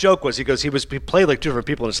Marty's joke was. He played like two different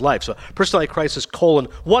people in his life. So personality crisis,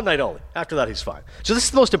 one night only. After that, he's fine. So this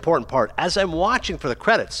is the most important part. As I'm watching for the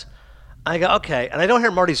credits, I go, okay, and I don't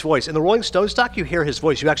hear Marty's voice. In the Rolling Stones doc, you hear his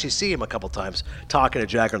voice. You actually see him a couple times talking to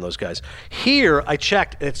Jagger and those guys. Here, I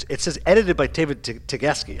checked, and it says edited by David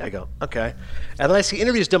Tegeski. I go, okay. And then I see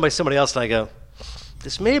interviews done by somebody else, and I go,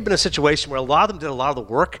 this may have been a situation where a lot of them did a lot of the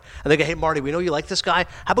work, and they go, hey, Marty, we know you like this guy.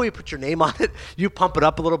 How about you put your name on it? You pump it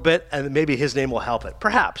up a little bit, and maybe his name will help it.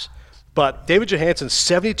 Perhaps. But David Johansen's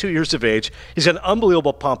 72 years of age. He's got an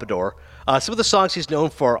unbelievable pompadour. Some of the songs he's known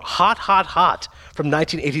for, Hot, Hot, Hot from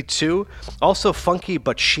 1982, also Funky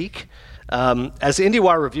But Chic. As the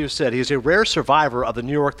IndieWire review said, he is a rare survivor of the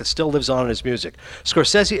New York that still lives on in his music.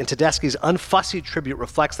 Scorsese and Tedeschi's unfussy tribute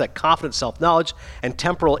reflects that confident self-knowledge and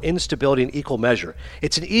temporal instability in equal measure.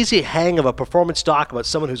 It's an easy hang of a performance doc about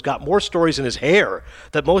someone who's got more stories in his hair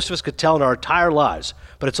that most of us could tell in our entire lives.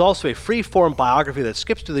 But it's also a free-form biography that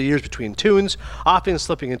skips through the years between tunes, often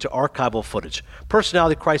slipping into archival footage.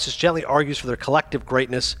 Personality Crisis gently argues for their collective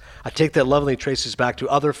greatness. I take that lovingly traces back to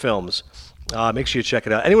other films. Make sure you check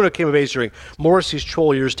it out. Anyone who came of age during Morrissey's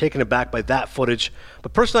Troll years taken aback by that footage.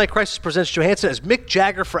 But Personality Crisis presents Johansen as Mick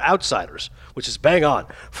Jagger for outsiders, which is bang on.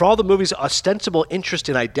 For all the movie's ostensible interest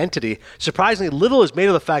in identity, surprisingly little is made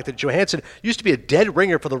of the fact that Johansen used to be a dead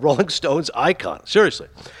ringer for the Rolling Stones icon. Seriously.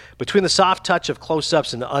 Between the soft touch of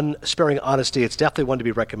close-ups and unsparing honesty, it's definitely one to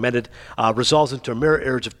be recommended. Resolves into a mirror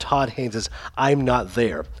image of Todd Haynes' I'm Not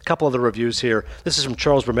There. A couple other reviews here. This is from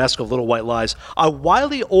Charles Bramesco of Little White Lies. A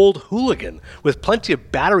wily old hooligan with plenty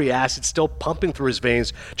of battery acid still pumping through his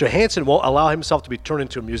veins, Johansen won't allow himself to be turned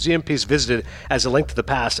into a museum piece visited as a link to the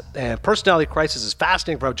past. And Personality Crisis is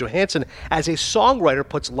fascinating for how Johansen, as a songwriter,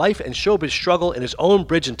 puts life and showbiz struggle in his own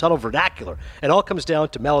bridge and tunnel vernacular. It all comes down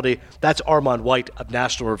to melody. That's Armand White of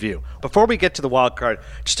National Review. Before we get to the wild card,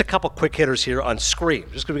 just a couple quick hitters here on Scream.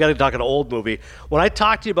 Just because we got to talk an old movie. When I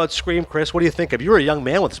talk to you about Scream, Chris, what do you think of? You were a young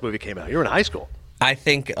man when this movie came out. You were in high school. I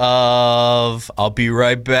think of I'll Be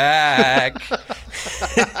Right Back.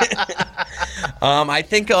 I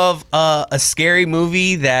think of a scary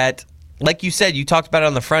movie that, like you said, you talked about it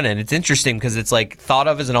on the front end. It's interesting because it's like thought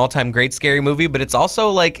of as an all-time great scary movie, but it's also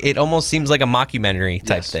like it almost seems like a mockumentary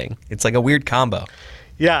type thing. It's like a weird combo.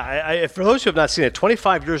 Yeah, for those who have not seen it,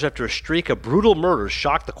 25 years after a streak of brutal murders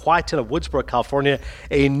shocked the quiet town of Woodsboro, California,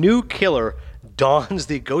 a new killer dons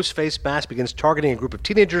the ghost face mask, begins targeting a group of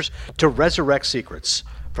teenagers to resurrect secrets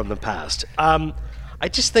from the past. I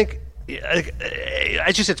just think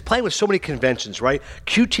it's playing with so many conventions, right?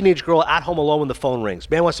 Cute teenage girl at home alone when the phone rings.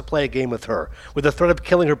 Man wants to play a game with her. With the threat of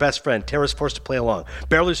killing her best friend, Tara's forced to play along.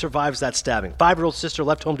 Barely survives that stabbing. 5-year-old sister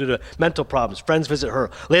left home due to mental problems. Friends visit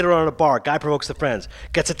her. Later on in a bar, guy provokes the friends.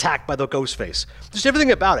 Gets attacked by the ghost face. Just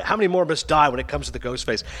everything about it. How many more must die when it comes to the ghost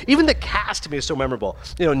face? Even the cast to me is so memorable.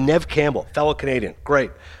 You know, Neve Campbell, fellow Canadian,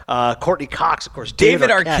 great. Courtney Cox, of course. David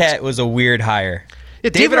Arquette was a weird hire. Yeah,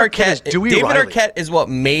 David Arquette is what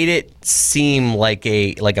made it seem like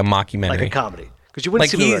a mockumentary, like a comedy. Because you wouldn't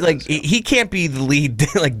see he can't be the lead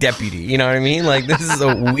like deputy. You know what I mean? Like this is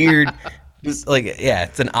a weird. It's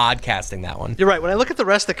an odd casting, that one. You're right. When I look at the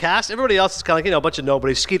rest of the cast, everybody else is kind of like, a bunch of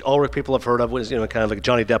nobodies. Skeet Ulrich, people have heard of, was, kind of like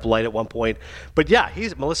Johnny Depp light at one point. But yeah,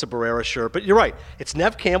 he's Melissa Barrera, sure. But you're right. It's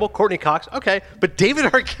Neve Campbell, Courtney Cox, okay. But David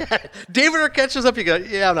Arquette shows up, you go,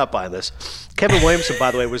 yeah, I'm not buying this. Kevin Williamson, by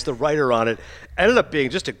the way, was the writer on it. Ended up being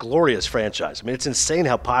just a glorious franchise. I mean, it's insane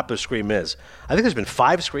how popular Scream is. I think there's been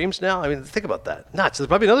 5 Screams now. I mean, think about that. Nuts. There's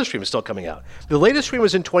probably another Scream is still coming out. The latest Scream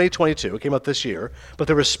was in 2022. It came out this year. But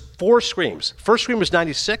there was 4 Screams. First Scream was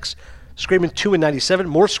 96. Scream 2 in 97.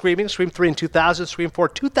 More Screaming. Scream 3 in 2000. Scream 4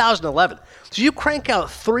 2011. So you crank out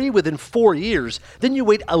 3 within 4 years. Then you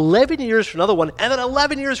wait 11 years for another one. And then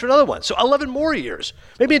 11 years for another one. So 11 more years.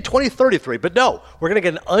 Maybe in 2033. But no, we're going to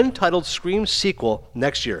get an untitled Scream sequel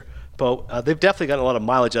next year. But they've definitely gotten a lot of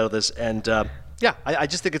mileage out of this, and I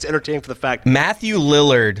just think it's entertaining for the fact. Matthew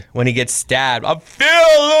Lillard, when he gets stabbed, I'm feeling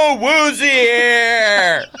a little woozy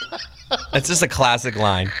here. That's just a classic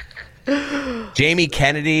line. Jamie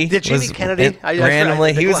Kennedy. Yeah, Jamie Kennedy.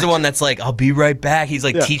 Randomly, he was the one that's like, I'll be right back. He's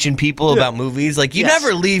like teaching people about movies. Like, you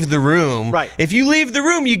never leave the room. Right. If you leave the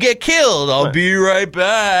room, you get killed. I'll be right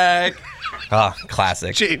back. Oh,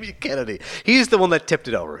 classic. Jamie Kennedy. He's the one that tipped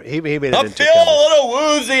it over. He made it I'm into feeling a little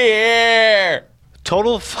woozy here.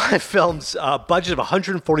 Total 5 films, budget of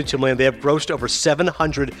 $142 million. They have grossed over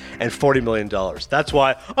 $740 million. That's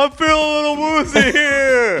why I'm feeling a little woozy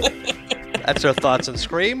here. That's our thoughts on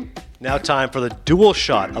Scream. Now time for the dual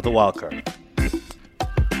shot of the wild card.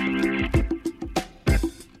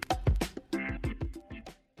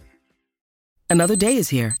 Another day is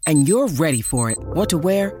here, and you're ready for it. What to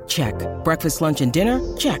wear? Check. Breakfast, lunch, and dinner?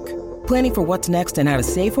 Check. Planning for what's next and how to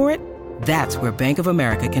save for it? That's where Bank of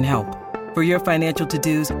America can help. For your financial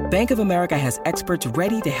to-dos, Bank of America has experts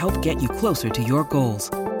ready to help get you closer to your goals.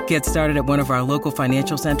 Get started at one of our local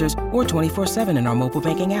financial centers or 24/7 in our mobile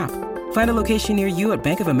banking app. Find a location near you at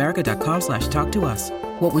bankofamerica.com/talktous.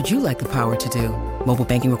 What would you like the power to do? Mobile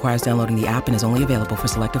banking requires downloading the app and is only available for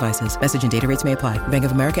select devices. Message and data rates may apply. Bank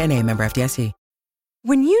of America N.A., member FDIC.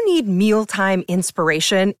 When you need mealtime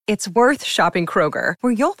inspiration, it's worth shopping Kroger,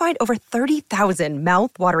 where you'll find over 30,000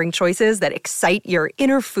 mouth-watering choices that excite your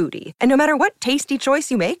inner foodie. And no matter what tasty choice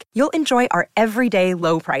you make, you'll enjoy our everyday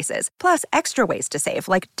low prices, plus extra ways to save,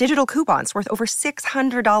 like digital coupons worth over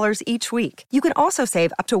 $600 each week. You can also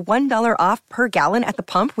save up to $1 off per gallon at the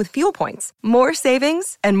pump with fuel points. More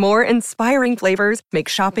savings and more inspiring flavors make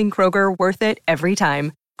shopping Kroger worth it every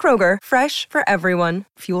time. Kroger, fresh for everyone.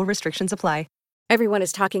 Fuel restrictions apply. Everyone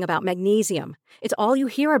is talking about magnesium. It's all you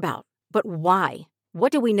hear about. But why?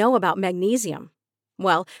 What do we know about magnesium?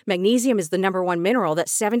 Well, magnesium is the number one mineral that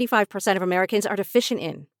 75% of Americans are deficient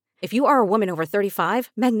in. If you are a woman over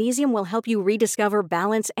 35, magnesium will help you rediscover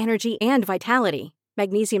balance, energy, and vitality.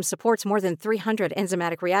 Magnesium supports more than 300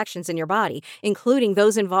 enzymatic reactions in your body, including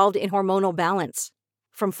those involved in hormonal balance.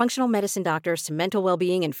 From functional medicine doctors to mental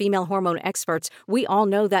well-being and female hormone experts, we all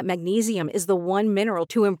know that magnesium is the one mineral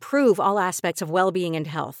to improve all aspects of well-being and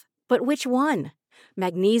health. But which one?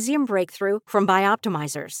 Magnesium Breakthrough from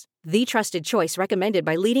Bioptimizers, the trusted choice recommended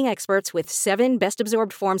by leading experts with 7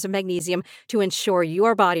 best-absorbed forms of magnesium to ensure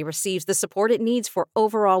your body receives the support it needs for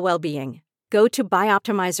overall well-being. Go to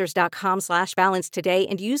bioptimizers.com/balance today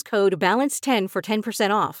and use code BALANCE10 for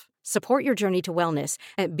 10% off. Support your journey to wellness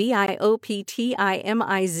at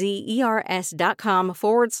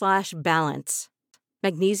bioptimizers.com/balance.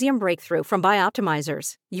 Magnesium Breakthrough from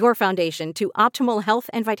Bioptimizers, your foundation to optimal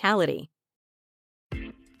health and vitality.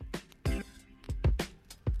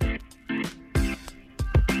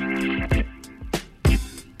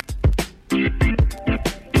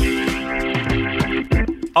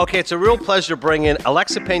 Okay, it's a real pleasure to bring in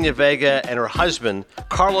Alexa Pena-Vega and her husband,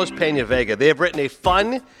 Carlos Pena-Vega. They have written a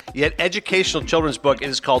fun yet educational children's book. It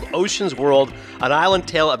is called Ocean's World, An Island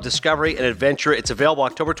Tale of Discovery and Adventure. It's available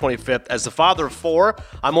October 25th. As the father of 4,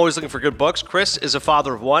 I'm always looking for good books. Chris is a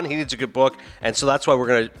father of 1. He needs a good book, and so that's why we're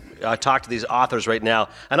going to talk to these authors right now.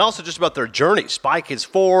 And also just about their journey. Spy Kids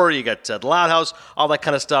 4, you got The Loud House, all that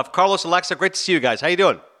kind of stuff. Carlos, Alexa, great to see you guys. How you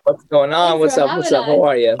doing? What's going on? What's up? How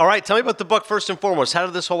are you? All right, tell me about the book first and foremost. How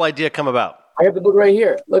did this whole idea come about? I have the book right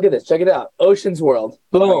here. Look at this. Check it out. Ocean's World.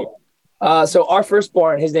 Boom. So our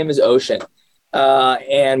firstborn, his name is Ocean.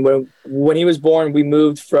 And when he was born, we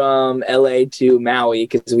moved from LA to Maui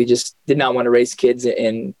because we just did not want to raise kids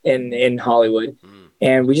in Hollywood.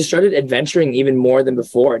 And we just started adventuring even more than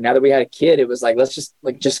before. Now that we had a kid, it was like, let's just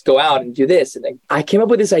go out and do this. And I came up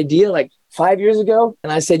with this idea like 5 years ago.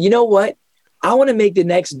 And I said, you know what? I want to make the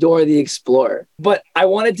next Dora the Explorer, but I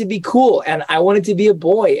want it to be cool and I want it to be a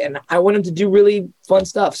boy and I want him to do really fun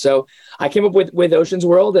stuff. So I came up with Ocean's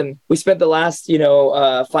World, and we spent the last,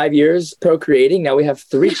 5 years procreating. Now we have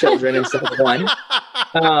 3 children instead of 1.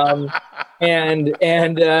 And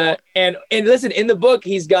listen, in the book,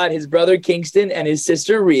 he's got his brother Kingston and his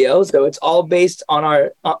sister Rio. So it's all based on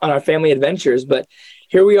our family adventures, but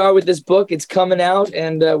here we are with this book. It's coming out,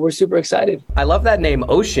 and we're super excited. I love that name,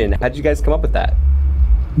 Ocean. How'd you guys come up with that?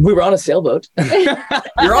 We were on a sailboat.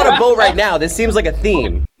 You're on a boat right now. This seems like a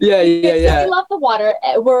theme. Yeah. We love the water.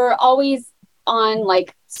 We're always on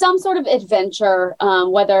like some sort of adventure,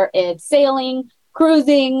 whether it's sailing,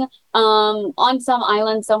 cruising, on some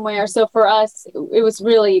island somewhere. So for us, it was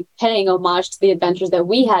really paying homage to the adventures that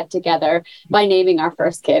we had together by naming our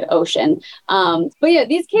first kid Ocean. But yeah,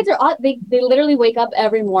 these kids are, they literally wake up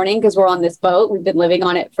every morning because we're on this boat. We've been living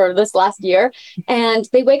on it for this last year. And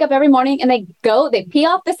they wake up every morning and they pee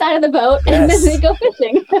off the side of the boat and then they go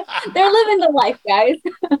fishing. They're living the life, guys.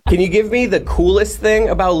 Can you give me the coolest thing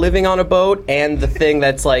about living on a boat and the thing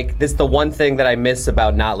that's like, this the one thing that I miss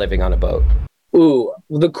about not living on a boat? Ooh,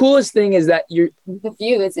 the coolest thing is that the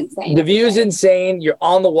view is insane. The view is insane. You're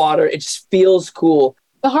on the water. It just feels cool.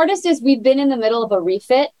 The hardest is we've been in the middle of a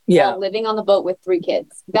refit while living on the boat with 3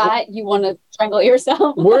 kids. That you want to strangle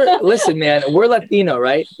yourself. Listen, man, we're Latino,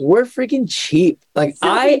 right? We're freaking cheap. Like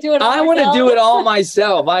I want to do it all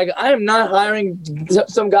myself. I am not hiring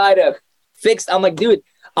some guy to fix. I'm like, dude,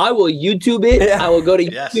 I will YouTube it. Yeah. I will go to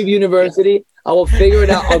YouTube University. I will figure it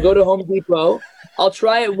out. I'll go to Home Depot. I'll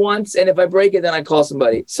try it once, and if I break it, then I call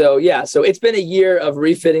somebody. So yeah, so it's been a year of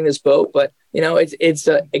refitting this boat, but it's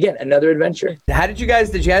again another adventure. Did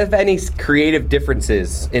you have any creative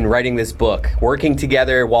differences in writing this book, working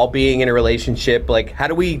together while being in a relationship? Like, how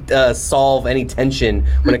do we solve any tension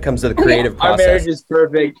when it comes to the creative process?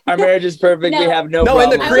 Our marriage is perfect. No. We have no in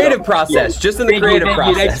the creative process, just in the creative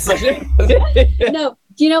process. No,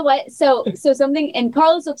 do you know what? So something, and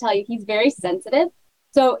Carlos will tell you, he's very sensitive.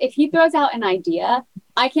 So if he throws out an idea,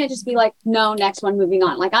 I can't just be like, no, next one, moving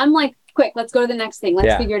on. Like, I'm like, quick, let's go to the next thing.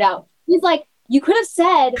 Let's figure it out. He's like, you could have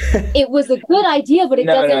said it was a good idea, but it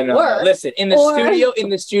doesn't work. No. Listen, in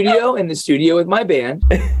the studio with my band,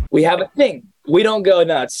 we have a thing. We don't go,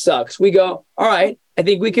 no, it sucks. We go, all right, I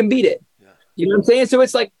think we can beat it. Yeah. You know what I'm saying? So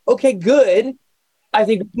it's like, okay, good. I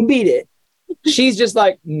think we can beat it. She's just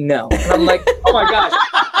like, no. And I'm like, oh my gosh.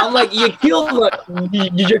 I'm like, you're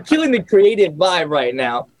killing the creative vibe right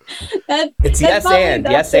now. It's yes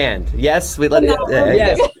and. Yes, we let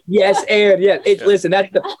it. Yes and. Listen,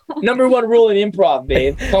 that's the number one rule in improv,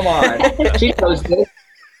 babe. Come on. She knows this.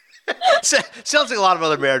 Sounds like a lot of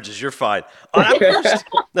other marriages. You're fine.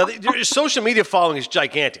 Now, your social media following is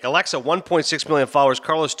gigantic. Alexa, 1.6 million followers.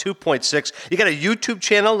 Carlos, 2.6. You got a YouTube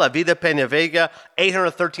channel, La Vida Peña Vega,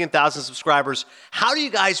 813,000 subscribers. How do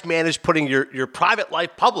you guys manage putting your private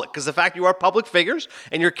life public? Because the fact you are public figures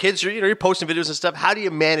and your kids, you're posting videos and stuff. How do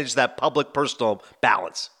you manage that public personal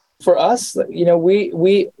balance? For us,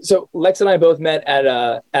 so Lex and I both met at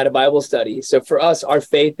a Bible study. So for us, our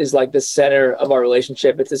faith is like the center of our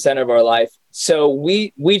relationship. It's the center of our life. So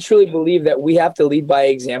we truly believe that we have to lead by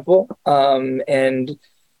example. And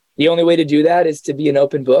the only way to do that is to be an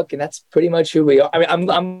open book. And that's pretty much who we are. I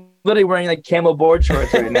mean, I'm literally wearing like camo board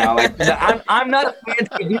shorts right now. Like, I'm not a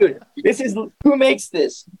fancy dude. This is who makes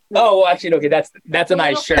this. Oh, well, actually, okay, that's a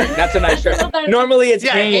nice shirt. That's a nice shirt. Normally it's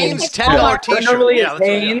Hanes. $10 t-shirt. Normally it's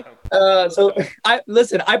Hanes. So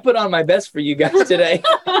I put on my best for you guys today.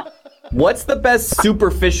 What's the best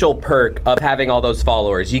superficial perk of having all those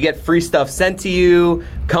followers? You get free stuff sent to you,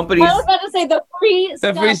 companies. I was about to say the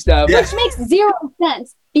free stuff. Which makes zero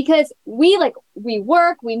sense because we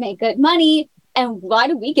work, we make good money, and why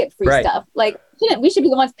do we get free stuff? Like, we should be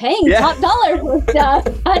the ones paying top dollar for stuff.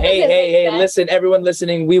 Hey, listen, everyone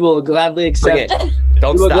listening, we will gladly accept.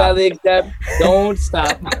 Don't we will stop. gladly accept. Don't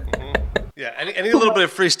stop. Yeah, any little bit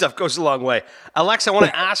of free stuff goes a long way. Alexa, I want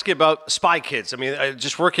to ask you about Spy Kids. I mean,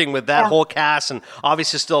 just working with that whole cast and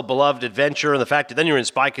obviously still a beloved adventure and the fact that then you're in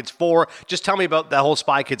Spy Kids 4. Just tell me about that whole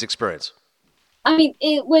Spy Kids experience. I mean,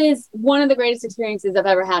 it was one of the greatest experiences I've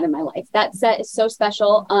ever had in my life. That set is so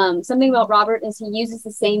special. Something about Robert is he uses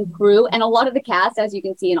the same crew and a lot of the cast, as you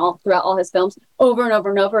can see throughout all his films, over and over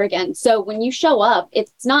and over again. So when you show up,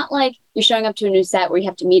 it's not like you're showing up to a new set where you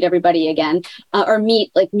have to meet everybody again or meet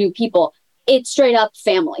like new people. It's straight up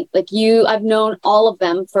family. Like I've known all of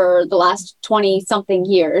them for the last 20 something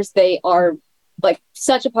years. They are like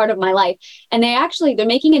such a part of my life. And they're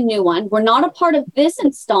making a new one. We're not a part of this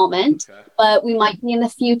installment, but we might be in the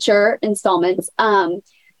future installments.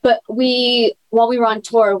 But while we were on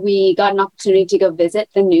tour, we got an opportunity to go visit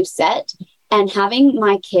the new set and having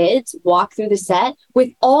my kids walk through the set with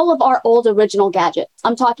all of our old original gadgets.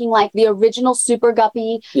 I'm talking like the original Super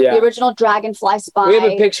Guppy, the original Dragonfly Spy. We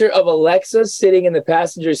have a picture of Alexa sitting in the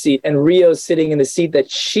passenger seat and Rio sitting in the seat that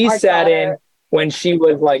she sat in when she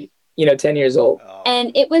was like, 10 years old.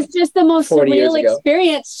 And it was just the most surreal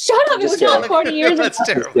experience. Shut up, it was not 40 years ago. That's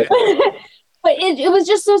terrible. But it was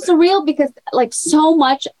just so surreal because like so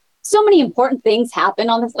many important things happened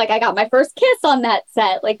on this. Like I got my first kiss on that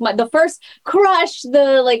set, like the first crush,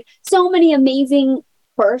 so many amazing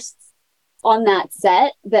firsts on that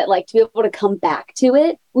set that like to be able to come back to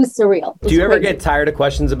it was surreal. Do you ever get tired of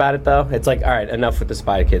questions about it though? It's like, all right, enough with the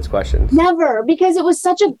Spy Kids questions. Never, because it was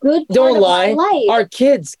such a good part Don't of lie. my life. Our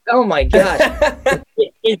kids, oh my God.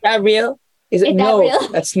 Is that real? Is it? No,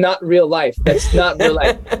 that's not real life. That's not real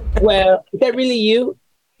life. Well, is that really you?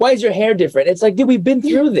 Why is your hair different? It's like, dude, we've been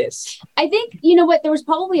through this. I think, you know what, there was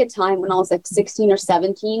probably a time when I was like 16 or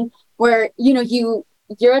 17 where,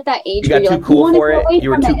 you're at that age you got where too cool for it. You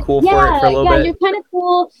were too cool for it for a little bit. Yeah, you're kind of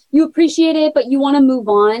cool. You appreciate it, but you want to move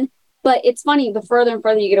on. But it's funny, the further and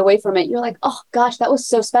further you get away from it, you're like, oh gosh, that was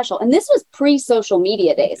so special. And this was pre-social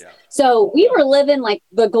media days. Yeah. So we were living like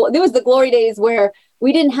there was the glory days where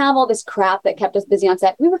we didn't have all this crap that kept us busy on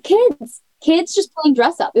set. We were kids just playing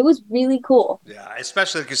dress up. It was really cool. Yeah,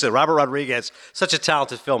 especially like you said, Robert Rodriguez, such a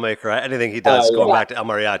talented filmmaker. Right? Anything he does, going back to El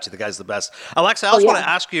Mariachi, the guy's the best. Alexa, I also want to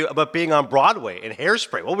ask you about being on Broadway in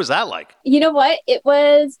Hairspray. What was that like? You know what? It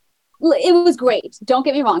was it was great. Don't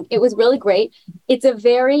get me wrong. It was really great. It's a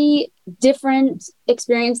very different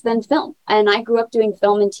experience than film. And I grew up doing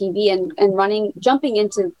film and TV and jumping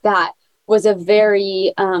into that was a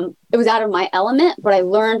very, it was out of my element, but I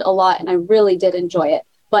learned a lot and I really did enjoy it.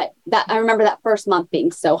 But I remember that first month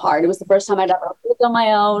being so hard. It was the first time I'd ever lived on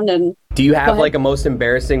my own. And do you have like a most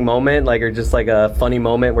embarrassing moment, like, or just like a funny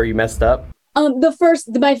moment where you messed up?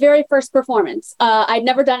 My very first performance. I'd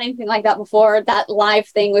never done anything like that before. That live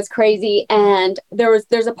thing was crazy. And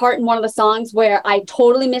there's a part in one of the songs where I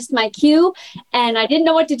totally missed my cue and I didn't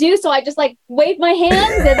know what to do. So I just like waved my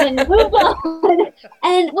hands and then moved on.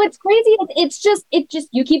 And what's crazy is it just,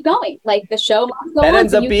 you keep going. Like the show must go that on,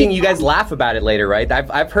 ends so up being, you guys laugh about it later, right?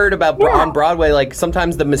 I've heard about on Broadway, like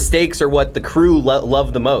sometimes the mistakes are what the crew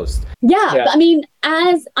love the most. Yeah. I mean,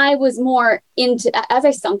 as I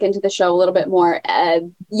sunk into the show a little bit more,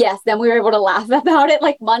 yes, then we were able to laugh about it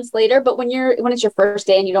like months later. But when it's your first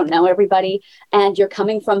day and you don't know everybody and you're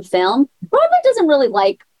coming from film, Broadway doesn't really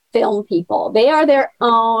like film people. They are their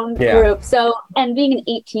own group. So, and being an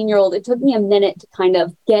 18-year-old, it took me a minute to kind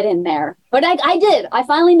of get in there. But I did. I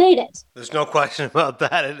finally made it. There's no question about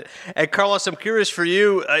that. And Carlos, I'm curious for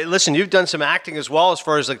you. Listen, you've done some acting as well as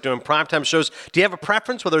far as like doing primetime shows. Do you have a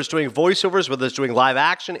preference, whether it's doing voiceovers, whether it's doing live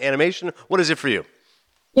action, animation? What is it for you?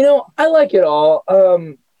 I like it all.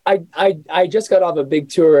 I just got off a big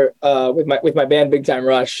tour with my band Big Time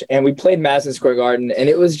Rush, and we played Madison Square Garden, and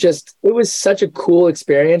it was such a cool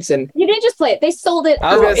experience. And you didn't just play it; they sold it.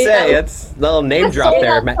 I was gonna say it's a little name drop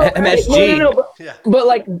there, MSG. No, but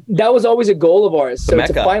like that was always a goal of ours. So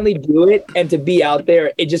to finally do it and to be out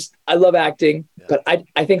there, I love acting, but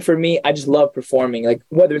I think for me, I just love performing. Like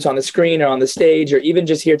whether it's on the screen or on the stage, or even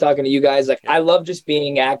just here talking to you guys. Like I love just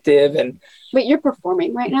being active and. Wait, you're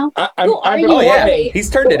performing right now? He's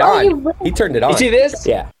turned it on. He turned it on. You see this?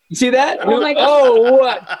 Yeah. You see that? Oh my God. Oh,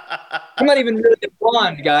 what? I'm not even really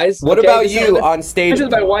blonde, guys. What about you on stage? This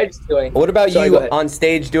is my wife's doing. What about you on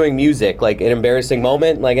stage doing music? Like an embarrassing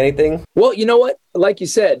moment, like anything? Well, you know what? Like you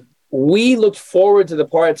said, we looked forward to the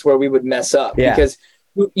parts where we would mess up because,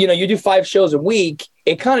 you do 5 shows a week.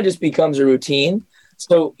 It kind of just becomes a routine.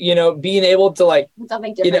 So, being able to like,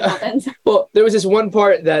 something different happens. Well, there was this one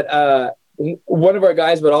part that, one of our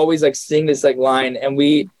guys would always like sing this like line, and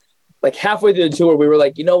we like halfway through the tour we were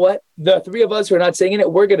like, you know what, the 3 of us who are not singing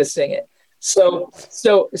it, we're gonna sing it. So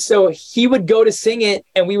he would go to sing it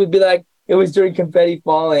and we would be like, it was during Confetti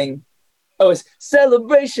Falling, oh, it's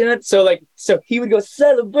celebration. So he would go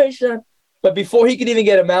celebration, but before he could even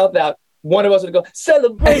get a mouth out, one of us would go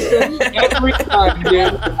celebration every time,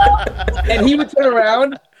 dude. And he would turn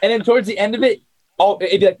around, and then towards the end of it,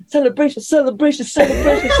 it'd be like celebration. It's just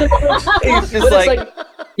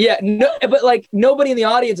but like nobody in the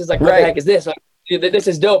audience is like, what the heck is this? Like, dude, this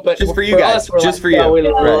is dope. But just for you guys, just for you. We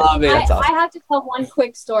love it. I have to tell one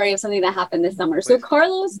quick story of something that happened this summer. So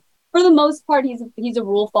Carlos, for the most part, he's a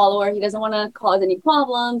rule follower. He doesn't want to cause any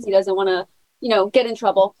problems. He doesn't want to, get in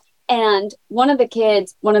trouble. And one of the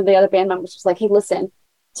other band members was like, hey, listen,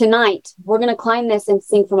 tonight we're going to climb this and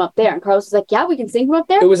sing from up there. And Carlos was like, yeah, we can sing from up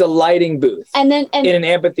there. It was a lighting booth. And in an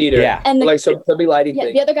amphitheater. Yeah. And there'll be lighting.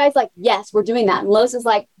 Yeah, the other guy's like, yes, we're doing that. And Lois is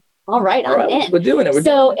like, all right, I'm in. We're doing it.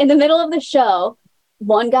 In the middle of the show,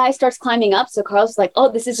 one guy starts climbing up. So Carlos is like, oh,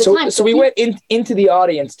 this is the time. So we went into the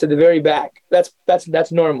audience to the very back. That's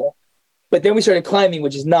normal. But then we started climbing,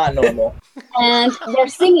 which is not normal. And they're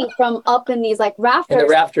singing from up in these like rafters. In the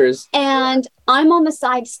rafters. And I'm on the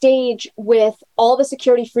side stage with all the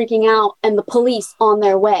security freaking out and the police on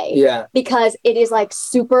their way. Yeah. Because it is like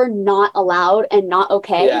super not allowed and not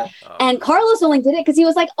okay. Yeah. And Carlos only did it because he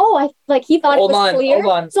was like, he thought it was clear.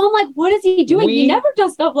 Hold on. So I'm like, what is he doing? He never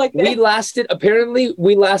does stuff like this.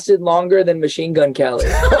 We lasted longer than Machine Gun Kelly.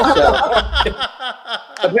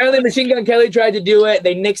 Apparently Machine Gun Kelly tried to do it.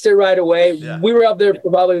 They nixed it right away. Yeah. We were up there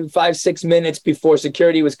for probably 5-6 minutes before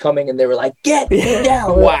security was coming, and they were like, get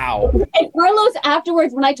down. Wow. And Carlos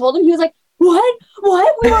afterwards, when I told him, he was like, what? We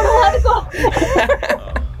weren't allowed to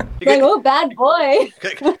go. Like, oh, bad boy.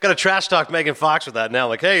 Got to trash talk Megan Fox with that now.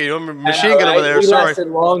 Like, hey, you remember Machine Gun over there. We sorry. Lasted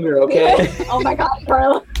longer, okay? Oh, my God,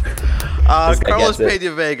 Carlos. Carlos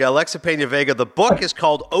Pena Vega, Alexa Pena Vega. The book is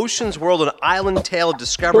called Ocean's World, An Island Tale of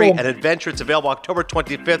Discovery and Adventure. It's available October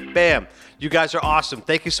 25th. Bam. You guys are awesome.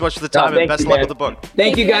 Thank you so much for the time, and best of luck with the book.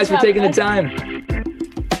 Thank you guys for taking the time.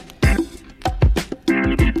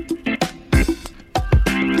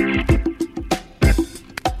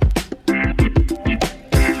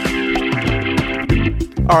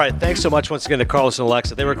 All right, thanks so much once again to Carlos and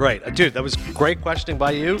Alexa. They were great. Dude, that was great questioning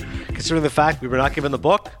by you. Considering the fact we were not given the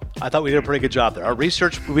book, I thought we did a pretty good job there. Our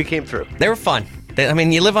research, we came through. They were fun. I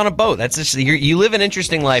mean, you live on a boat. That's just, you live an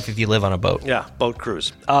interesting life if you live on a boat. Yeah, boat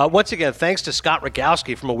cruise. Once again, thanks to Scott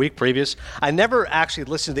Rogowski from a week previous. I never actually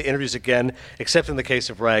listened to the interviews again, except in the case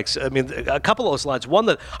of Rags. I mean, a couple of those lines. One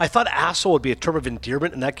that I thought asshole would be a term of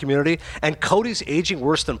endearment in that community, and Cody's aging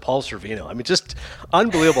worse than Paul Sorvino. I mean, just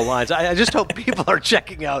unbelievable lines. I just hope people are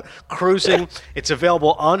checking out Cruising. It's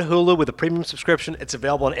available on Hulu with a premium subscription. It's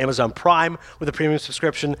available on Amazon Prime with a premium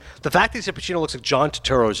subscription. The fact that he said Pacino looks like John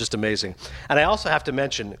Turturro is just amazing. And I also have to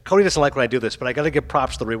mention, Cody doesn't like when I do this, but I got to give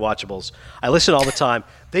props to the rewatchables. I listen all the time.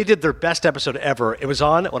 They did their best episode ever. It was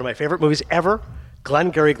on one of my favorite movies ever,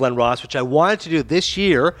 Glengarry Glen Ross, which I wanted to do this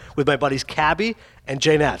year with my buddies Cabby and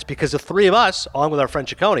Jay Nats, because the three of us, along with our friend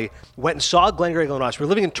Ciccone, went and saw Glengarry Glen Ross. We were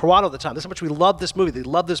living in Toronto at the time. This is how much we loved this movie. They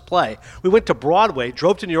loved this play. We went to Broadway,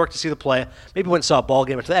 drove to New York to see the play. Maybe went and saw a ball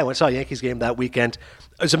game after that. I went and saw a Yankees game that weekend.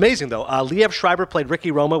 It was amazing, though. Liev Schreiber played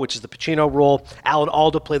Ricky Roma, which is the Pacino role. Alan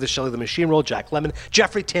Alda played the Shelley the Machine role. Jack Lemmon.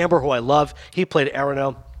 Jeffrey Tambor, who I love, he played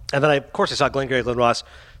Arano. And then, of course, I saw Glengarry Glen Ross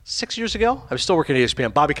 6 years ago. I was still working at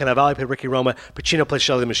ESPN. Bobby Cannavale played Ricky Roma. Pacino played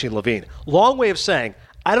Shelley the Machine Levine. Long way of saying,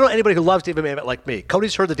 I don't know anybody who loves David Mamet like me.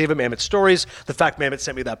 Cody's heard the David Mamet stories, the fact Mamet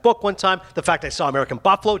sent me that book one time, the fact I saw American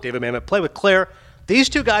Buffalo, David Mamet play with Claire. These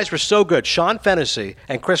two guys were so good, Sean Fennessy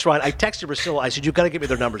and Chris Ryan. I texted Priscilla. I said, you got to give me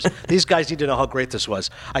their numbers. These guys need to know how great this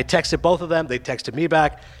was. I texted both of them. They texted me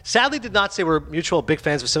back. Sadly, did not say we're mutual big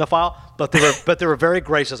fans of Cinephile, but they were very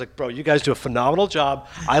gracious. I was like, bro, you guys do a phenomenal job.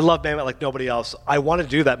 I love Mamet like nobody else. I want to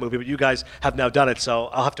do that movie, but you guys have now done it, so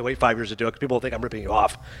I'll have to wait 5 years to do it because people will think I'm ripping you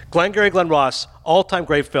off. Glengarry Glen Ross, all-time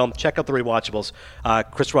great film. Check out the rewatchables.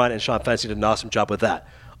 Chris Ryan and Sean Fennessy did an awesome job with that.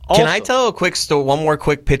 Also, can I tell a quick one more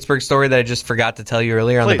quick Pittsburgh story that I just forgot to tell you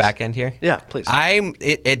earlier on the back end here? Yeah, please. I'm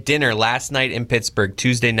at dinner last night in Pittsburgh,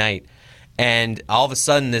 Tuesday night, and all of a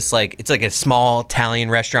sudden it's like a small Italian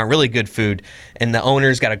restaurant, really good food, and the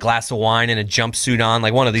owner's got a glass of wine and a jumpsuit on,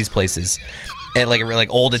 like one of these places, and like a really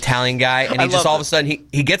old Italian guy, and he just all of a sudden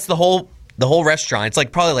he gets the whole restaurant. It's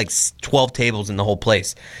like probably like 12 tables in the whole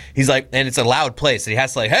place. He's like, and it's a loud place, and he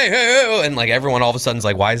has to like, hey, and like everyone all of a sudden is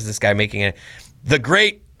like, why is this guy making it? The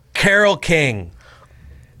great Carole King.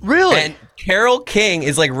 Really? And Carole King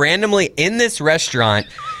is like randomly in this restaurant,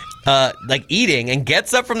 like eating, and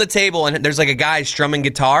gets up from the table, and there's like a guy strumming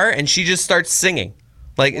guitar, and she just starts singing.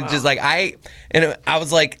 Like, wow. It's just like, I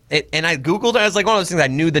was like, and I Googled her. I was like, one of those things, I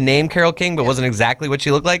knew the name Carole King, but wasn't exactly what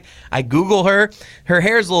she looked like. I Google her. Her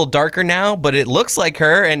hair is a little darker now, but it looks like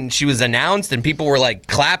her, and she was announced, and people were like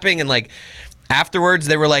clapping, and like, afterwards,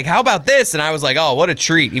 they were like, how about this? And I was like, oh, what a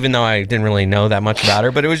treat, even though I didn't really know that much about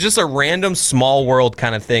her. But it was just a random small world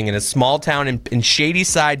kind of thing in a small town in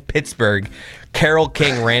Shadyside, Pittsburgh. Carole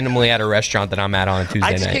King randomly at a restaurant that I'm at on a Tuesday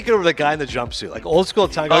night. I just can't get over the guy in the jumpsuit. Like old school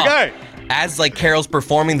Italian. Like, hey! As like Carole's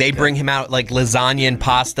performing, they bring him out like lasagna and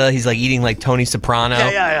pasta. He's like eating like Tony Soprano.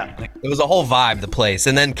 Yeah. Like, it was a whole vibe, the place.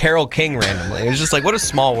 And then Carole King randomly. It was just like, what a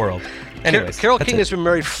small world. Anyways, Carole King has been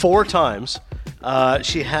married 4 times.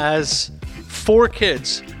 She has 4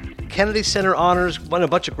 kids, Kennedy Center honors, won a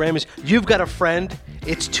bunch of Grammys. You've Got a Friend,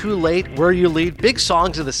 It's Too Late, Where You Lead, big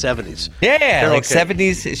songs of the 70s. Yeah, Carole like King.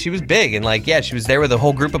 70s, she was big, and like, yeah, she was there with a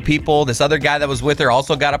whole group of people. This other guy that was with her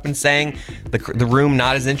also got up and sang. The room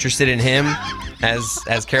not as interested in him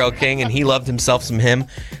as Carole King, and he loved himself some him.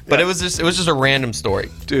 But it was just a random story.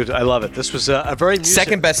 Dude, I love it. This was a very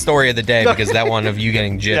second best story of the day, because that one of you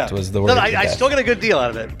getting gypped was the worst. I still got a good deal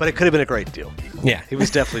out of it, but it could have been a great deal. Yeah. He was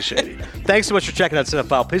definitely shady. Thanks so much for checking out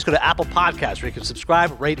Cinephile. Please go to Apple Podcasts where you can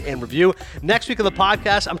subscribe, rate, and review. Next week on the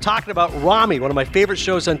podcast, I'm talking about Rami, one of my favorite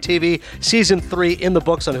shows on TV. Season 3 in the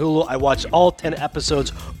books on Hulu. I watched all 10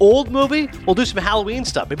 episodes. Old movie, we'll do some Halloween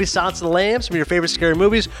stuff. Maybe Silence of the Lambs, some of your favorite scary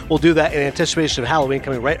movies. We'll do that in anticipation of Halloween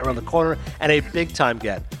coming right around the corner. And a big-time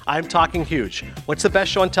get. I'm talking huge. What's the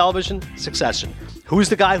best show on television? Succession. Who's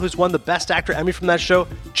the guy who's won the Best Actor Emmy from that show?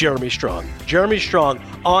 Jeremy Strong. Jeremy Strong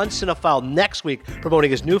on Cinephile next week, promoting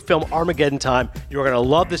his new film, Armageddon Time. You're going to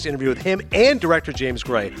love this interview with him and director James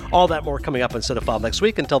Gray. All that more coming up on Cinephile next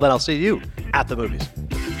week. Until then, I'll see you at the movies.